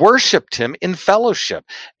as he worshiped him in fellowship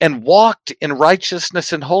and walked in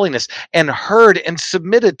righteousness and holiness and heard and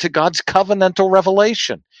submitted to God's covenantal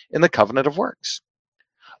revelation in the covenant of works.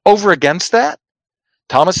 Over against that,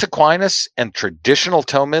 Thomas Aquinas and traditional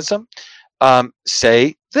Thomism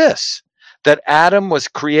say this, that Adam was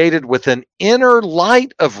created with an inner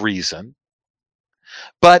light of reason,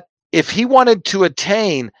 but if he wanted to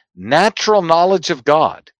attain natural knowledge of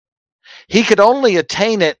God, he could only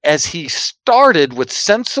attain it as he started with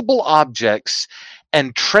sensible objects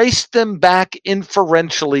and traced them back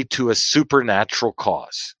inferentially to a supernatural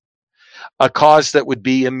cause, a cause that would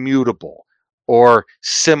be immutable or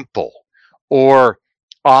simple or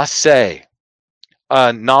ase,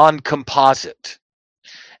 non-composite,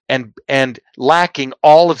 and lacking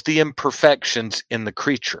all of the imperfections in the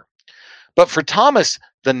creature. But for Thomas,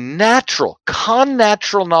 the natural,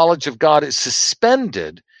 connatural knowledge of God is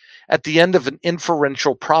suspended at the end of an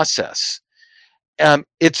inferential process.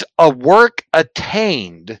 It's a work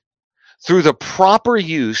attained through the proper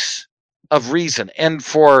use of reason. And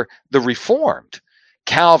for the Reformed,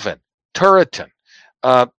 Calvin, Turretin,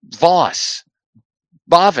 Voss,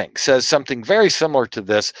 Bavinck says something very similar to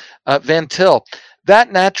this, Van Til,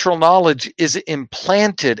 that natural knowledge is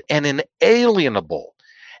implanted and inalienable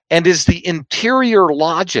and is the interior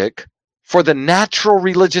logic for the natural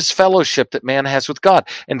religious fellowship that man has with God.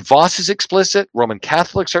 And Voss is explicit, Roman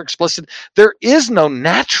Catholics are explicit. There is no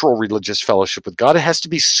natural religious fellowship with God. It has to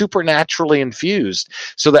be supernaturally infused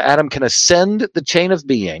so that Adam can ascend the chain of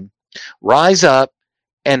being, rise up,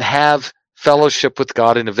 and have fellowship with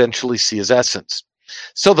God and eventually see his essence.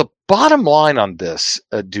 So the bottom line on this,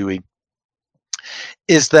 Dewey,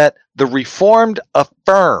 is that the Reformed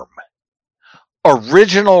affirm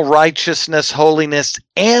original righteousness, holiness,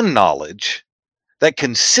 and knowledge that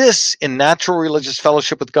consists in natural religious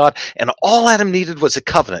fellowship with God, and all Adam needed was a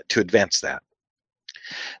covenant to advance that.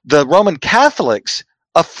 The Roman Catholics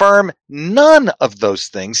affirm none of those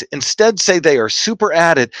things, instead say they are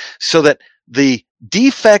superadded so that the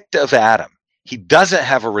defect of Adam, he doesn't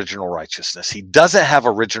have original righteousness. He doesn't have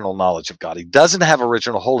original knowledge of God. He doesn't have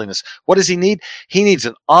original holiness. What does he need? He needs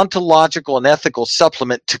an ontological and ethical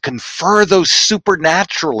supplement to confer those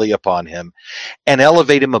supernaturally upon him and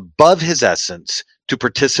elevate him above his essence to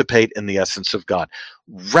participate in the essence of God.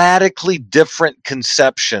 Radically different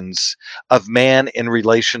conceptions of man in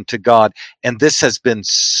relation to God. And this has been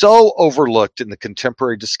so overlooked in the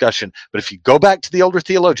contemporary discussion. But if you go back to the older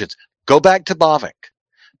theologians, go back to Bavinck,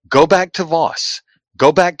 go back to Voss,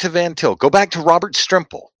 go back to Van Til, go back to Robert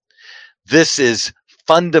Strimple. This is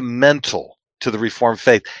fundamental to the Reformed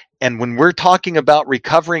faith. And when we're talking about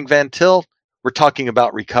recovering Van Til, we're talking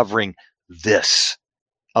about recovering this,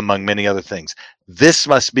 among many other things. This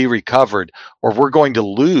must be recovered, or we're going to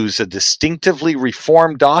lose a distinctively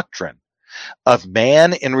Reformed doctrine of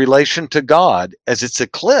man in relation to God as it's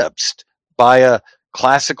eclipsed by a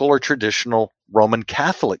classical or traditional Roman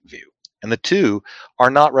Catholic view. And the two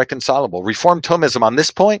are not reconcilable. Reformed Thomism on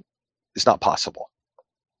this point is not possible.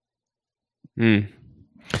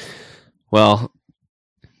 Well,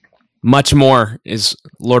 much more is,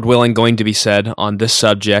 Lord willing, going to be said on this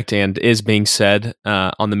subject and is being said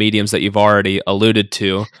on the mediums that you've already alluded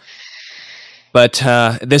to. But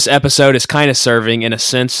this episode is kind of serving, in a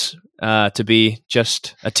sense, to be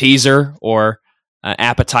just a teaser or an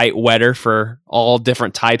appetite whetter for all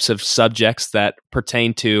different types of subjects that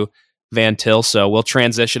pertain to Van Til. So we'll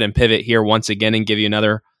transition and pivot here once again and give you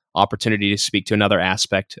another opportunity to speak to another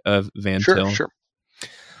aspect of Van Til. Sure.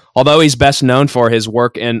 Although he's best known for his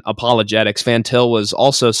work in apologetics, Van Til was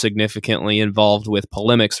also significantly involved with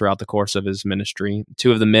polemics throughout the course of his ministry.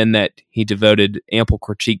 Two of the men that he devoted ample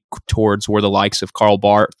critique towards were the likes of Karl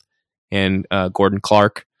Barth and Gordon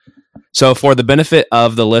Clark. So for the benefit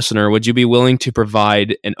of the listener, would you be willing to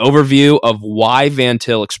provide an overview of why Van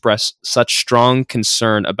Til expressed such strong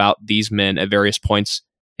concern about these men at various points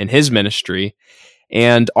in his ministry?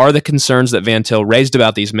 And are the concerns that Van Til raised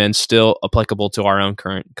about these men still applicable to our own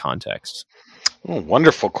current context? Oh,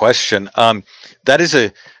 wonderful question. That is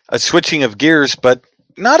a switching of gears, but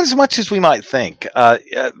not as much as we might think.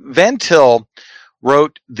 Van Til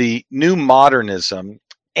wrote the New Modernism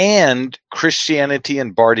and Christianity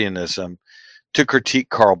and Barthianism to critique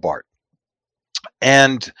Karl Barth.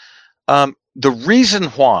 And the reason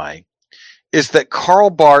why is that Karl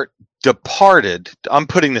Barth departed, I'm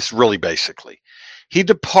putting this really basically, he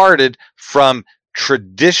departed from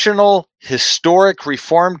traditional historic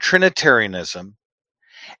Reformed Trinitarianism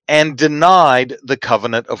and denied the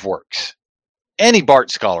covenant of works. Any Barth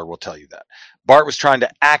scholar will tell you that. Barth was trying to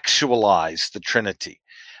actualize the Trinity.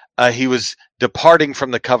 He was departing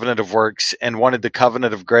from the covenant of works and wanted the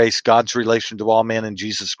covenant of grace, God's relation to all men, and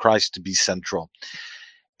Jesus Christ to be central.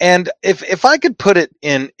 And if I could put it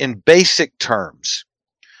in basic terms,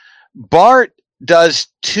 Barth does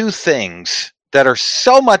two things that are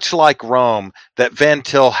so much like Rome that Van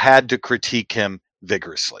Til had to critique him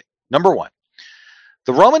vigorously. Number one,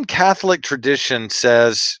 the Roman Catholic tradition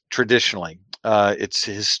says, traditionally, it's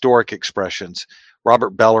historic expressions,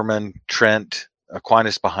 Robert Bellarmine, Trent,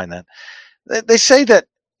 Aquinas behind that, they say that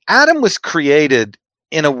Adam was created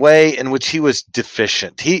in a way in which he was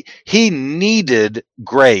deficient. He needed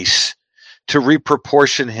grace to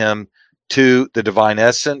reproportion him to the divine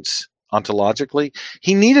essence, ontologically.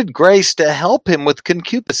 He needed grace to help him with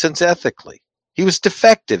concupiscence ethically. He was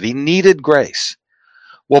defective. He needed grace.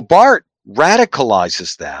 Well, Barth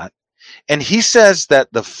radicalizes that, and he says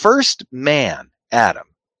that the first man, Adam,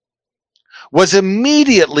 was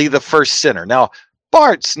immediately the first sinner. Now,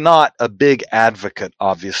 Barth's not a big advocate,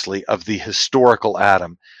 obviously, of the historical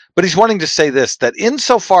Adam, but he's wanting to say this, that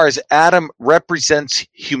insofar as Adam represents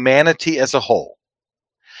humanity as a whole,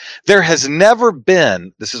 there has never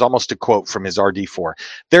been, this is almost a quote from his RD4,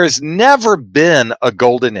 there has never been a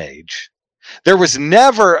golden age. There was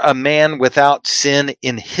never a man without sin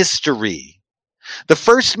in history. The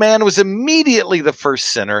first man was immediately the first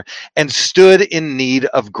sinner and stood in need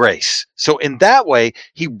of grace. So in that way,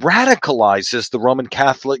 he radicalizes the Roman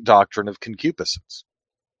Catholic doctrine of concupiscence.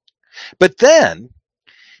 But then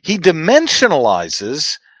he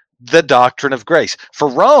dimensionalizes the doctrine of grace. For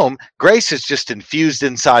Rome, grace is just infused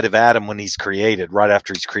inside of Adam when he's created. Right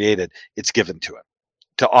after he's created, it's given to him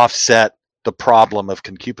to offset the problem of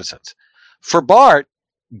concupiscence. For Barth,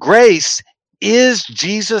 grace is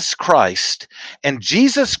Jesus Christ, and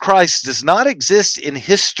Jesus Christ does not exist in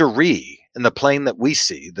history in the plane that we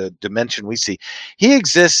see, the dimension we see. He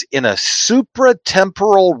exists in a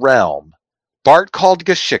supratemporal realm, Barth called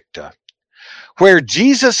Geschichte, where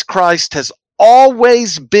Jesus Christ has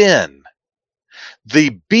always been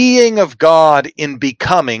the being of God in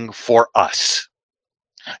becoming for us.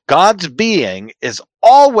 God's being has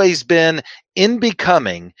always been in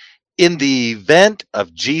becoming in the event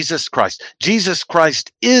of Jesus Christ. Jesus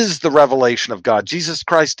Christ is the revelation of God. Jesus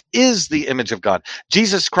Christ is the image of God.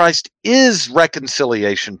 Jesus Christ is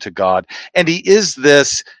reconciliation to God. And he is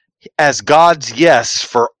this as God's yes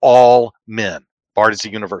for all men. Barth is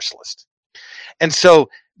a universalist. And so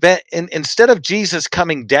that instead of Jesus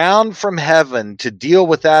coming down from heaven to deal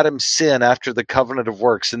with Adam's sin after the covenant of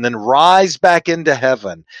works and then rise back into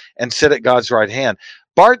heaven and sit at God's right hand,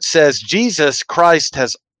 Barth says Jesus Christ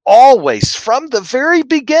has always, from the very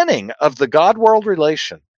beginning of the God-world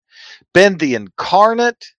relation, been the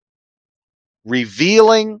incarnate,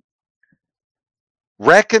 revealing,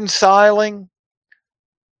 reconciling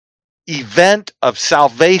event of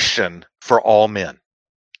salvation for all men.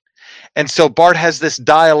 And so Barth has this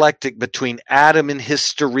dialectic between Adam in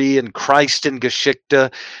history and Christ in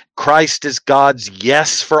Geschichte. Christ is God's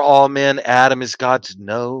yes for all men. Adam is God's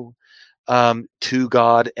no to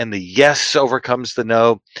God, and the yes overcomes the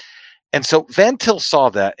no. And so Van Til saw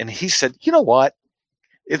that, and he said, you know what?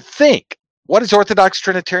 Think, what is Orthodox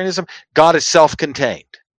Trinitarianism? God is self-contained.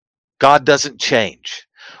 God doesn't change.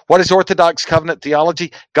 What is Orthodox covenant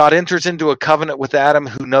theology? God enters into a covenant with Adam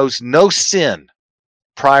who knows no sin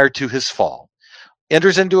prior to his fall.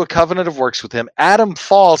 Enters into a covenant of works with him. Adam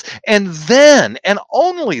falls, and then, and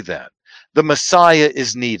only then, the Messiah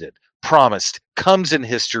is needed. promised, comes in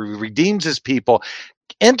history, redeems his people,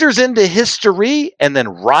 enters into history, and then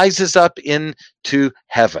rises up into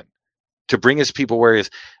heaven to bring his people where he is.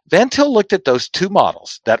 Van Til looked at those two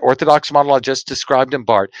models, that orthodox model I just described in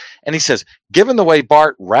Barth, and he says, given the way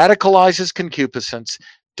Barth radicalizes concupiscence,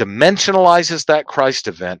 dimensionalizes that Christ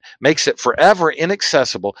event, makes it forever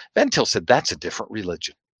inaccessible, Van Til said, that's a different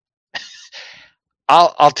religion.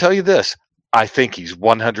 I'll tell you this, I think he's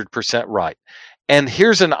 100% right. And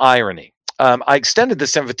here's an irony. I extended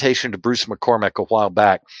this invitation to Bruce McCormack a while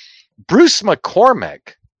back. Bruce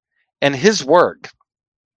McCormack and his work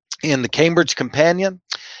in the Cambridge Companion,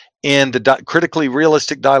 in the critically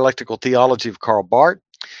realistic dialectical theology of Karl Barth,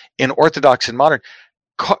 in Orthodox and Modern,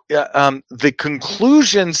 the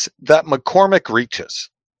conclusions that McCormack reaches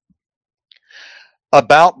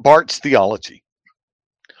about Barth's theology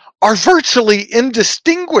are virtually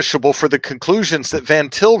indistinguishable for the conclusions that Van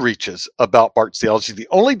Til reaches about Barth's theology. The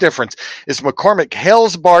only difference is McCormack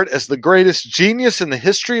hails Barth as the greatest genius in the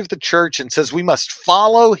history of the church and says we must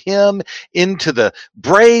follow him into the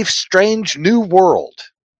brave, strange new world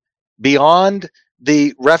beyond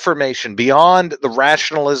the Reformation, beyond the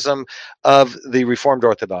rationalism of the Reformed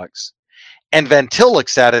Orthodox. And Van Til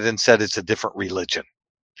looks at it and said it's a different religion.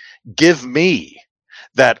 Give me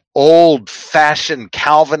that old-fashioned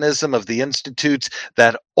Calvinism of the Institutes,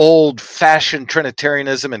 that old-fashioned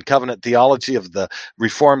Trinitarianism and covenant theology of the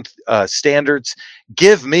Reformed standards.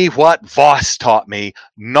 Give me what Voss taught me,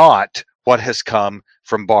 not what has come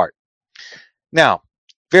from Barth. Now,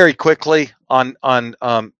 very quickly on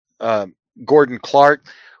Gordon Clark,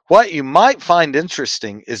 what you might find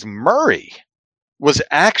interesting is Murray was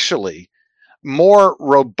actually more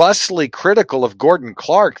robustly critical of Gordon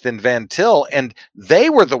Clark than Van Til, and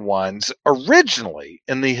they were the ones originally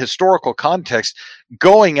in the historical context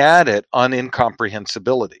going at it on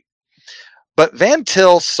incomprehensibility. But Van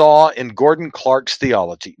Til saw in Gordon Clark's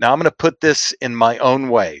theology, now I'm going to put this in my own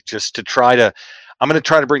way, just to I'm going to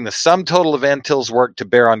try to bring the sum total of Van Til's work to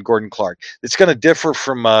bear on Gordon Clark. It's going to differ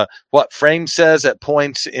from what Frame says at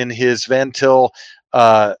points in his Van Til,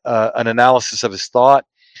 an analysis of his thought.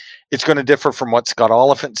 It's going to differ from what Scott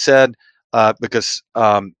Oliphant said, because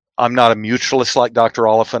I'm not a mutualist like Dr.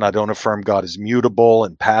 Oliphant. I don't affirm God is mutable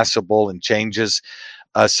and passable and changes.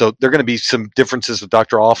 So there are going to be some differences with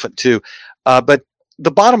Dr. Oliphant too. But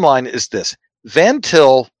the bottom line is this. Van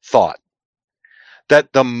Til thought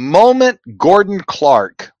that the moment Gordon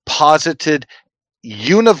Clark posited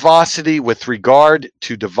univocity with regard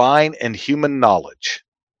to divine and human knowledge,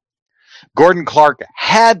 Gordon Clark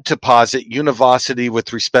had to posit univocity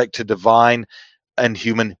with respect to divine and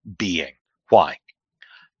human being. Why?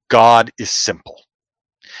 God is simple.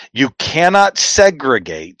 You cannot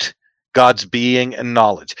segregate God's being and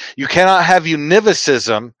knowledge. You cannot have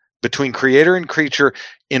univocism between creator and creature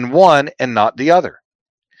in one and not the other.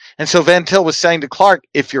 And so Van Til was saying to Clark,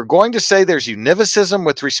 if you're going to say there's univocism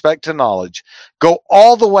with respect to knowledge, go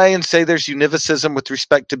all the way and say there's univocism with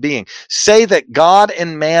respect to being. Say that God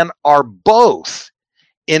and man are both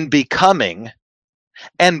in becoming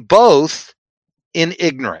and both in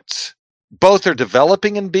ignorance. Both are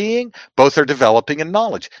developing in being, both are developing in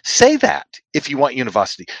knowledge. Say that if you want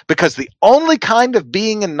univocity, because the only kind of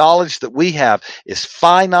being and knowledge that we have is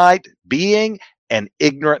finite being and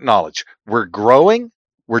ignorant knowledge. We're growing,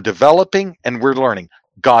 we're developing, and we're learning.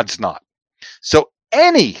 God's not. So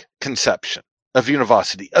any conception of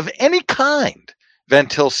univocity of any kind, Van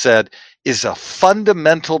Til said, is a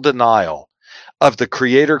fundamental denial of the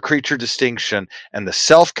creator-creature distinction and the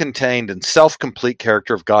self-contained and self-complete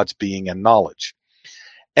character of God's being and knowledge.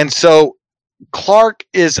 And so Clark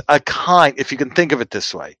is a kind, if you can think of it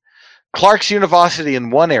this way, Clark's univocity in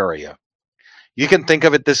one area, you can think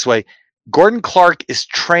of it this way, Gordon Clark is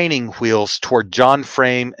training wheels toward John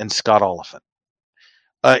Frame and Scott Oliphant.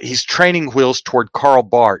 He's training wheels toward Karl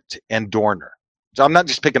Barth and Dorner. So I'm not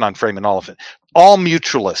just picking on Frame and Oliphant. All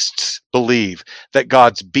mutualists believe that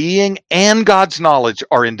God's being and God's knowledge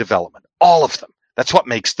are in development. All of them. That's what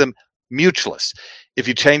makes them mutualists. If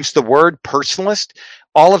you change the word personalist,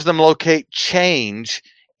 all of them locate change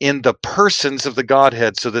in the persons of the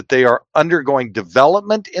Godhead so that they are undergoing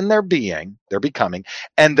development in their being, their becoming,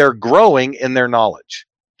 and they're growing in their knowledge.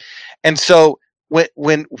 And so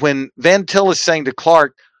when Van Til is saying to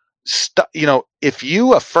Clark, if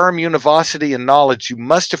you affirm univocity in knowledge, you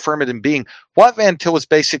must affirm it in being. What Van Til was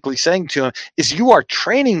basically saying to him is you are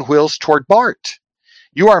training wheels toward Barth.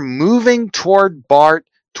 You are moving toward Barth,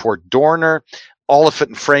 toward Dorner. Oliphant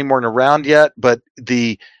and Frame weren't around yet, but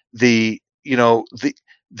there's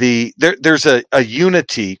a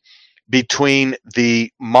unity between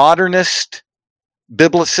the modernist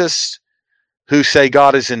biblicists who say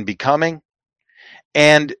God is in becoming,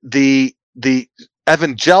 and the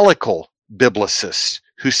evangelical biblicists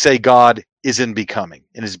who say God is in becoming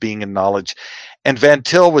and is being in knowledge. And Van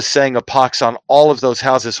Til was saying a pox on all of those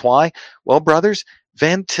houses. Why? Well, brothers,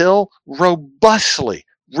 Van Til robustly,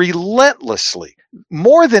 relentlessly,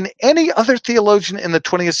 more than any other theologian in the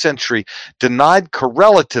 20th century, denied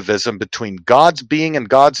correlativism between God's being and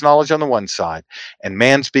God's knowledge on the one side and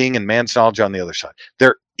man's being and man's knowledge on the other side.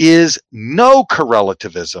 There is no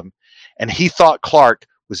correlativism, and he thought Clarke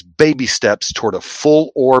was baby steps toward a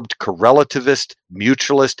full-orbed correlativist,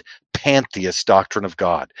 mutualist, pantheist doctrine of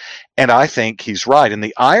God. And I think he's right. And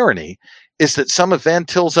the irony is that some of Van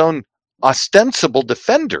Til's own ostensible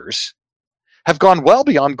defenders have gone well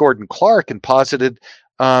beyond Gordon Clarke and posited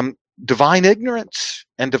divine ignorance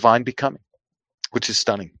and divine becoming, which is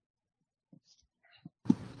stunning.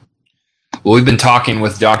 Well, we've been talking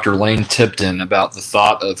with Dr. Lane Tipton about the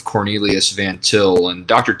thought of Cornelius Van Til. And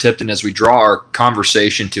Dr. Tipton, as we draw our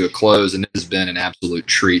conversation to a close, and it has been an absolute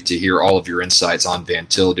treat to hear all of your insights on Van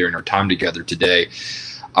Til during our time together today,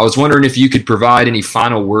 I was wondering if you could provide any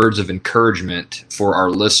final words of encouragement for our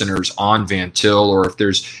listeners on Van Til, or if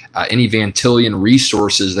there's any Van Tilian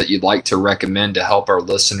resources that you'd like to recommend to help our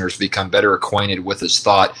listeners become better acquainted with his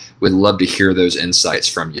thought. We'd love to hear those insights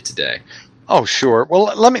from you today. Oh, sure.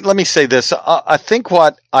 Well, let me say this. I think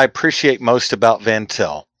what I appreciate most about Van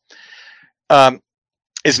Til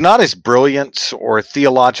is not his brilliance or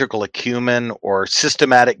theological acumen or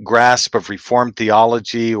systematic grasp of Reformed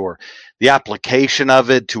theology or the application of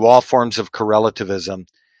it to all forms of correlativism.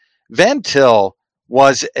 Van Til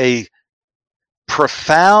was a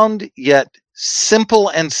profound yet simple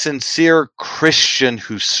and sincere Christian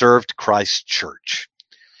who served Christ's church.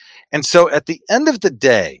 And so at the end of the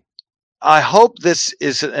day, I hope this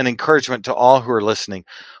is an encouragement to all who are listening.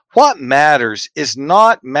 What matters is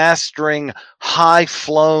not mastering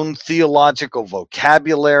high-flown theological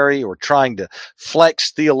vocabulary or trying to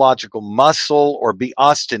flex theological muscle or be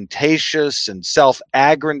ostentatious and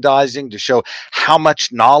self-aggrandizing to show how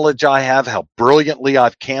much knowledge I have, how brilliantly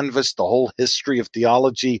I've canvassed the whole history of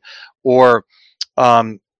theology or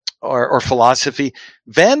philosophy.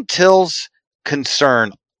 Van Til's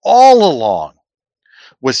concern all along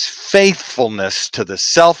was faithfulness to the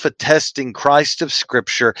self-attesting Christ of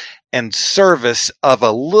Scripture and service of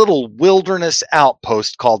a little wilderness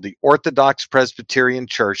outpost called the Orthodox Presbyterian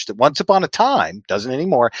Church that once upon a time, doesn't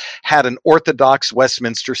anymore, had an Orthodox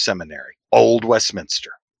Westminster seminary, Old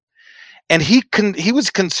Westminster. And he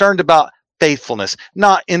was concerned about faithfulness,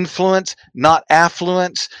 not influence, not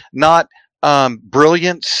affluence, not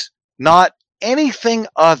brilliance, not anything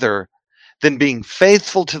other than being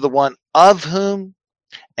faithful to the one of whom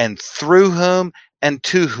and through whom and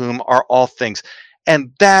to whom are all things.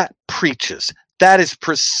 And that preaches. That is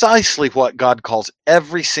precisely what God calls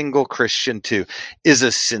every single Christian to, is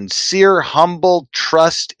a sincere, humble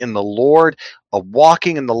trust in the Lord, a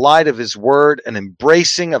walking in the light of his word, an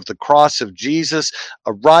embracing of the cross of Jesus,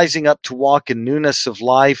 a rising up to walk in newness of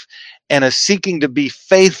life, and a seeking to be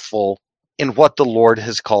faithful in what the Lord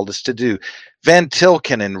has called us to do. Van Til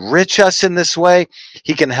can enrich us in this way.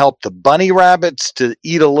 He can help the bunny rabbits to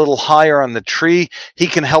eat a little higher on the tree. He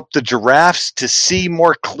can help the giraffes to see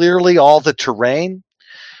more clearly all the terrain.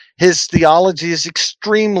 His theology is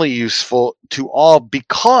extremely useful to all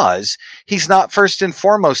because he's not first and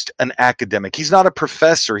foremost an academic. He's not a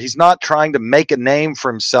professor. He's not trying to make a name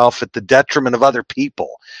for himself at the detriment of other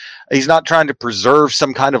people. He's not trying to preserve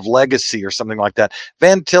some kind of legacy or something like that.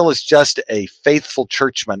 Van Til is just a faithful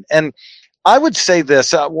churchman. And I would say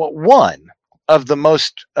this, one of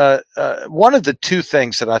the two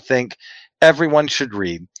things that I think everyone should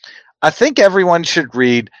read. I think everyone should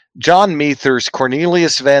read John Meether's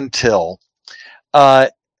Cornelius Van Til,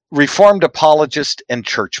 Reformed Apologist and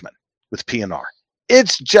Churchman with P&R.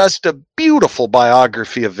 It's just a beautiful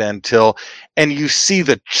biography of Van Til, and you see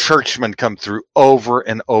the churchman come through over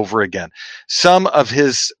and over again. Some of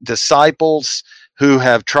his disciples who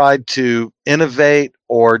have tried to innovate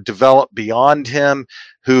or develop beyond him,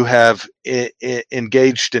 who have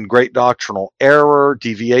engaged in great doctrinal error,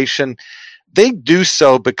 deviation, they do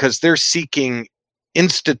so because they're seeking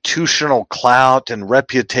institutional clout and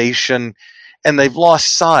reputation, and they've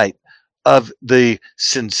lost sight of the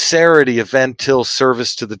sincerity of Van Til's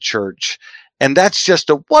service to the church. And that's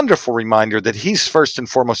just a wonderful reminder that he's first and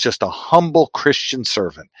foremost just a humble Christian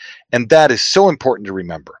servant. And that is so important to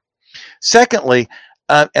remember. Secondly,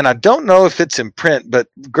 and I don't know if it's in print, but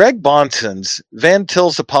Greg Bonson's Van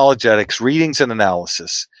Til's Apologetics, Readings and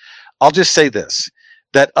Analysis, I'll just say this,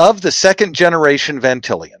 that of the second generation Van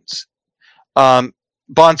Tilians,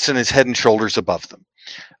 Bonson is head and shoulders above them.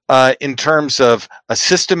 in terms of a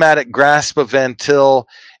systematic grasp of Van Til,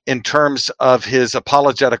 in terms of his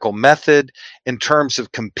apologetical method, in terms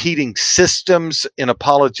of competing systems in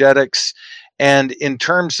apologetics, and in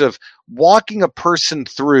terms of walking a person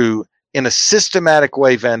through in a systematic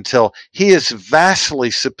way, Van Til, he is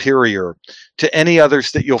vastly superior to any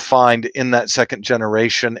others that you'll find in that second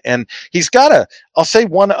generation. And he's got I'll say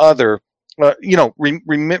one other,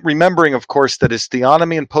 remembering, of course, that his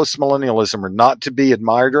theonomy and postmillennialism are not to be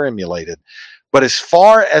admired or emulated. But as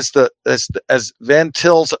far as as Van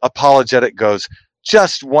Til's apologetic goes,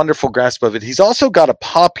 just wonderful grasp of it. He's also got a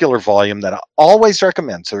popular volume that I always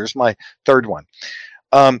recommend. So there's my third one.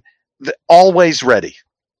 Always Ready.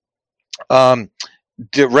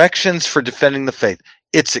 Directions for Defending the Faith.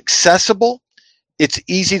 It's accessible. It's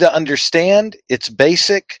easy to understand. It's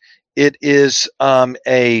basic. It is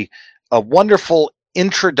a wonderful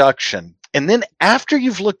introduction. And then after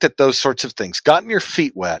you've looked at those sorts of things, gotten your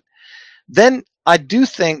feet wet, then I do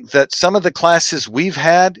think that some of the classes we've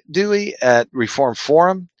had, Dewey, at Reform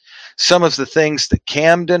Forum, some of the things that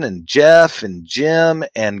Camden and Jeff and Jim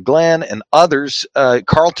and Glenn and others,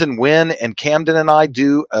 Carlton Wynn and Camden and I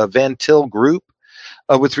do a Van Til group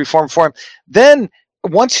with Reform Forum. Then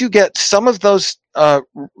once you get some of those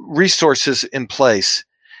resources in place,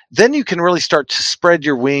 then you can really start to spread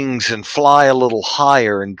your wings and fly a little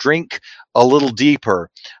higher and drink a little deeper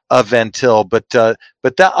of Van Til. But that,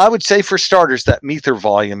 I would say, for starters, that Meether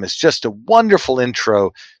volume is just a wonderful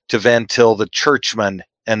intro to Van Til, the churchman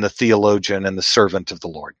and the theologian and the servant of the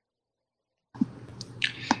Lord.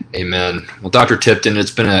 Amen. Well, Dr. Tipton,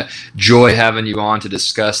 it's been a joy having you on to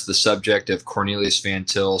discuss the subject of Cornelius Van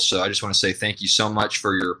Til. So I just want to say thank you so much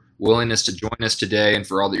for your willingness to join us today and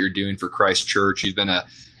for all that you're doing for Christ Church. You've been a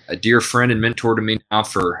dear friend and mentor to me now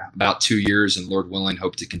for about 2 years, and Lord willing,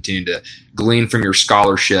 hope to continue to glean from your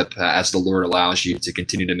scholarship as the Lord allows you to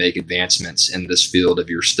continue to make advancements in this field of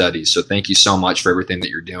your studies. So thank you so much for everything that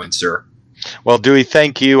you're doing, sir. Well, Dewey,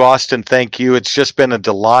 thank you. Austin, thank you. It's just been a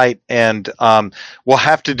delight, and we'll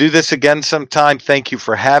have to do this again sometime. Thank you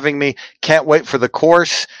for having me. Can't wait for the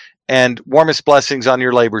course, and warmest blessings on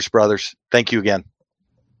your labors, brothers. Thank you again.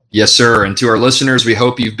 Yes, sir. And to our listeners, we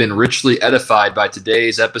hope you've been richly edified by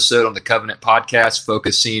today's episode on the Covenant Podcast,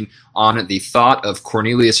 focusing on the thought of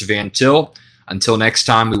Cornelius Van Til. Until next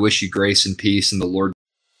time, we wish you grace and peace in the Lord.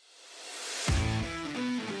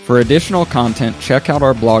 For additional content, check out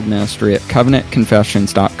our blog ministry at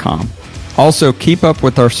covenantconfessions.com. Also, keep up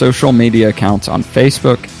with our social media accounts on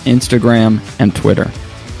Facebook, Instagram, and Twitter.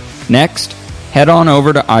 Next, head on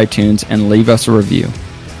over to iTunes and leave us a review.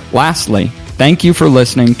 Lastly, thank you for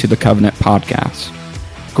listening to the Covenant Podcast.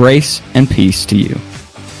 Grace and peace to you.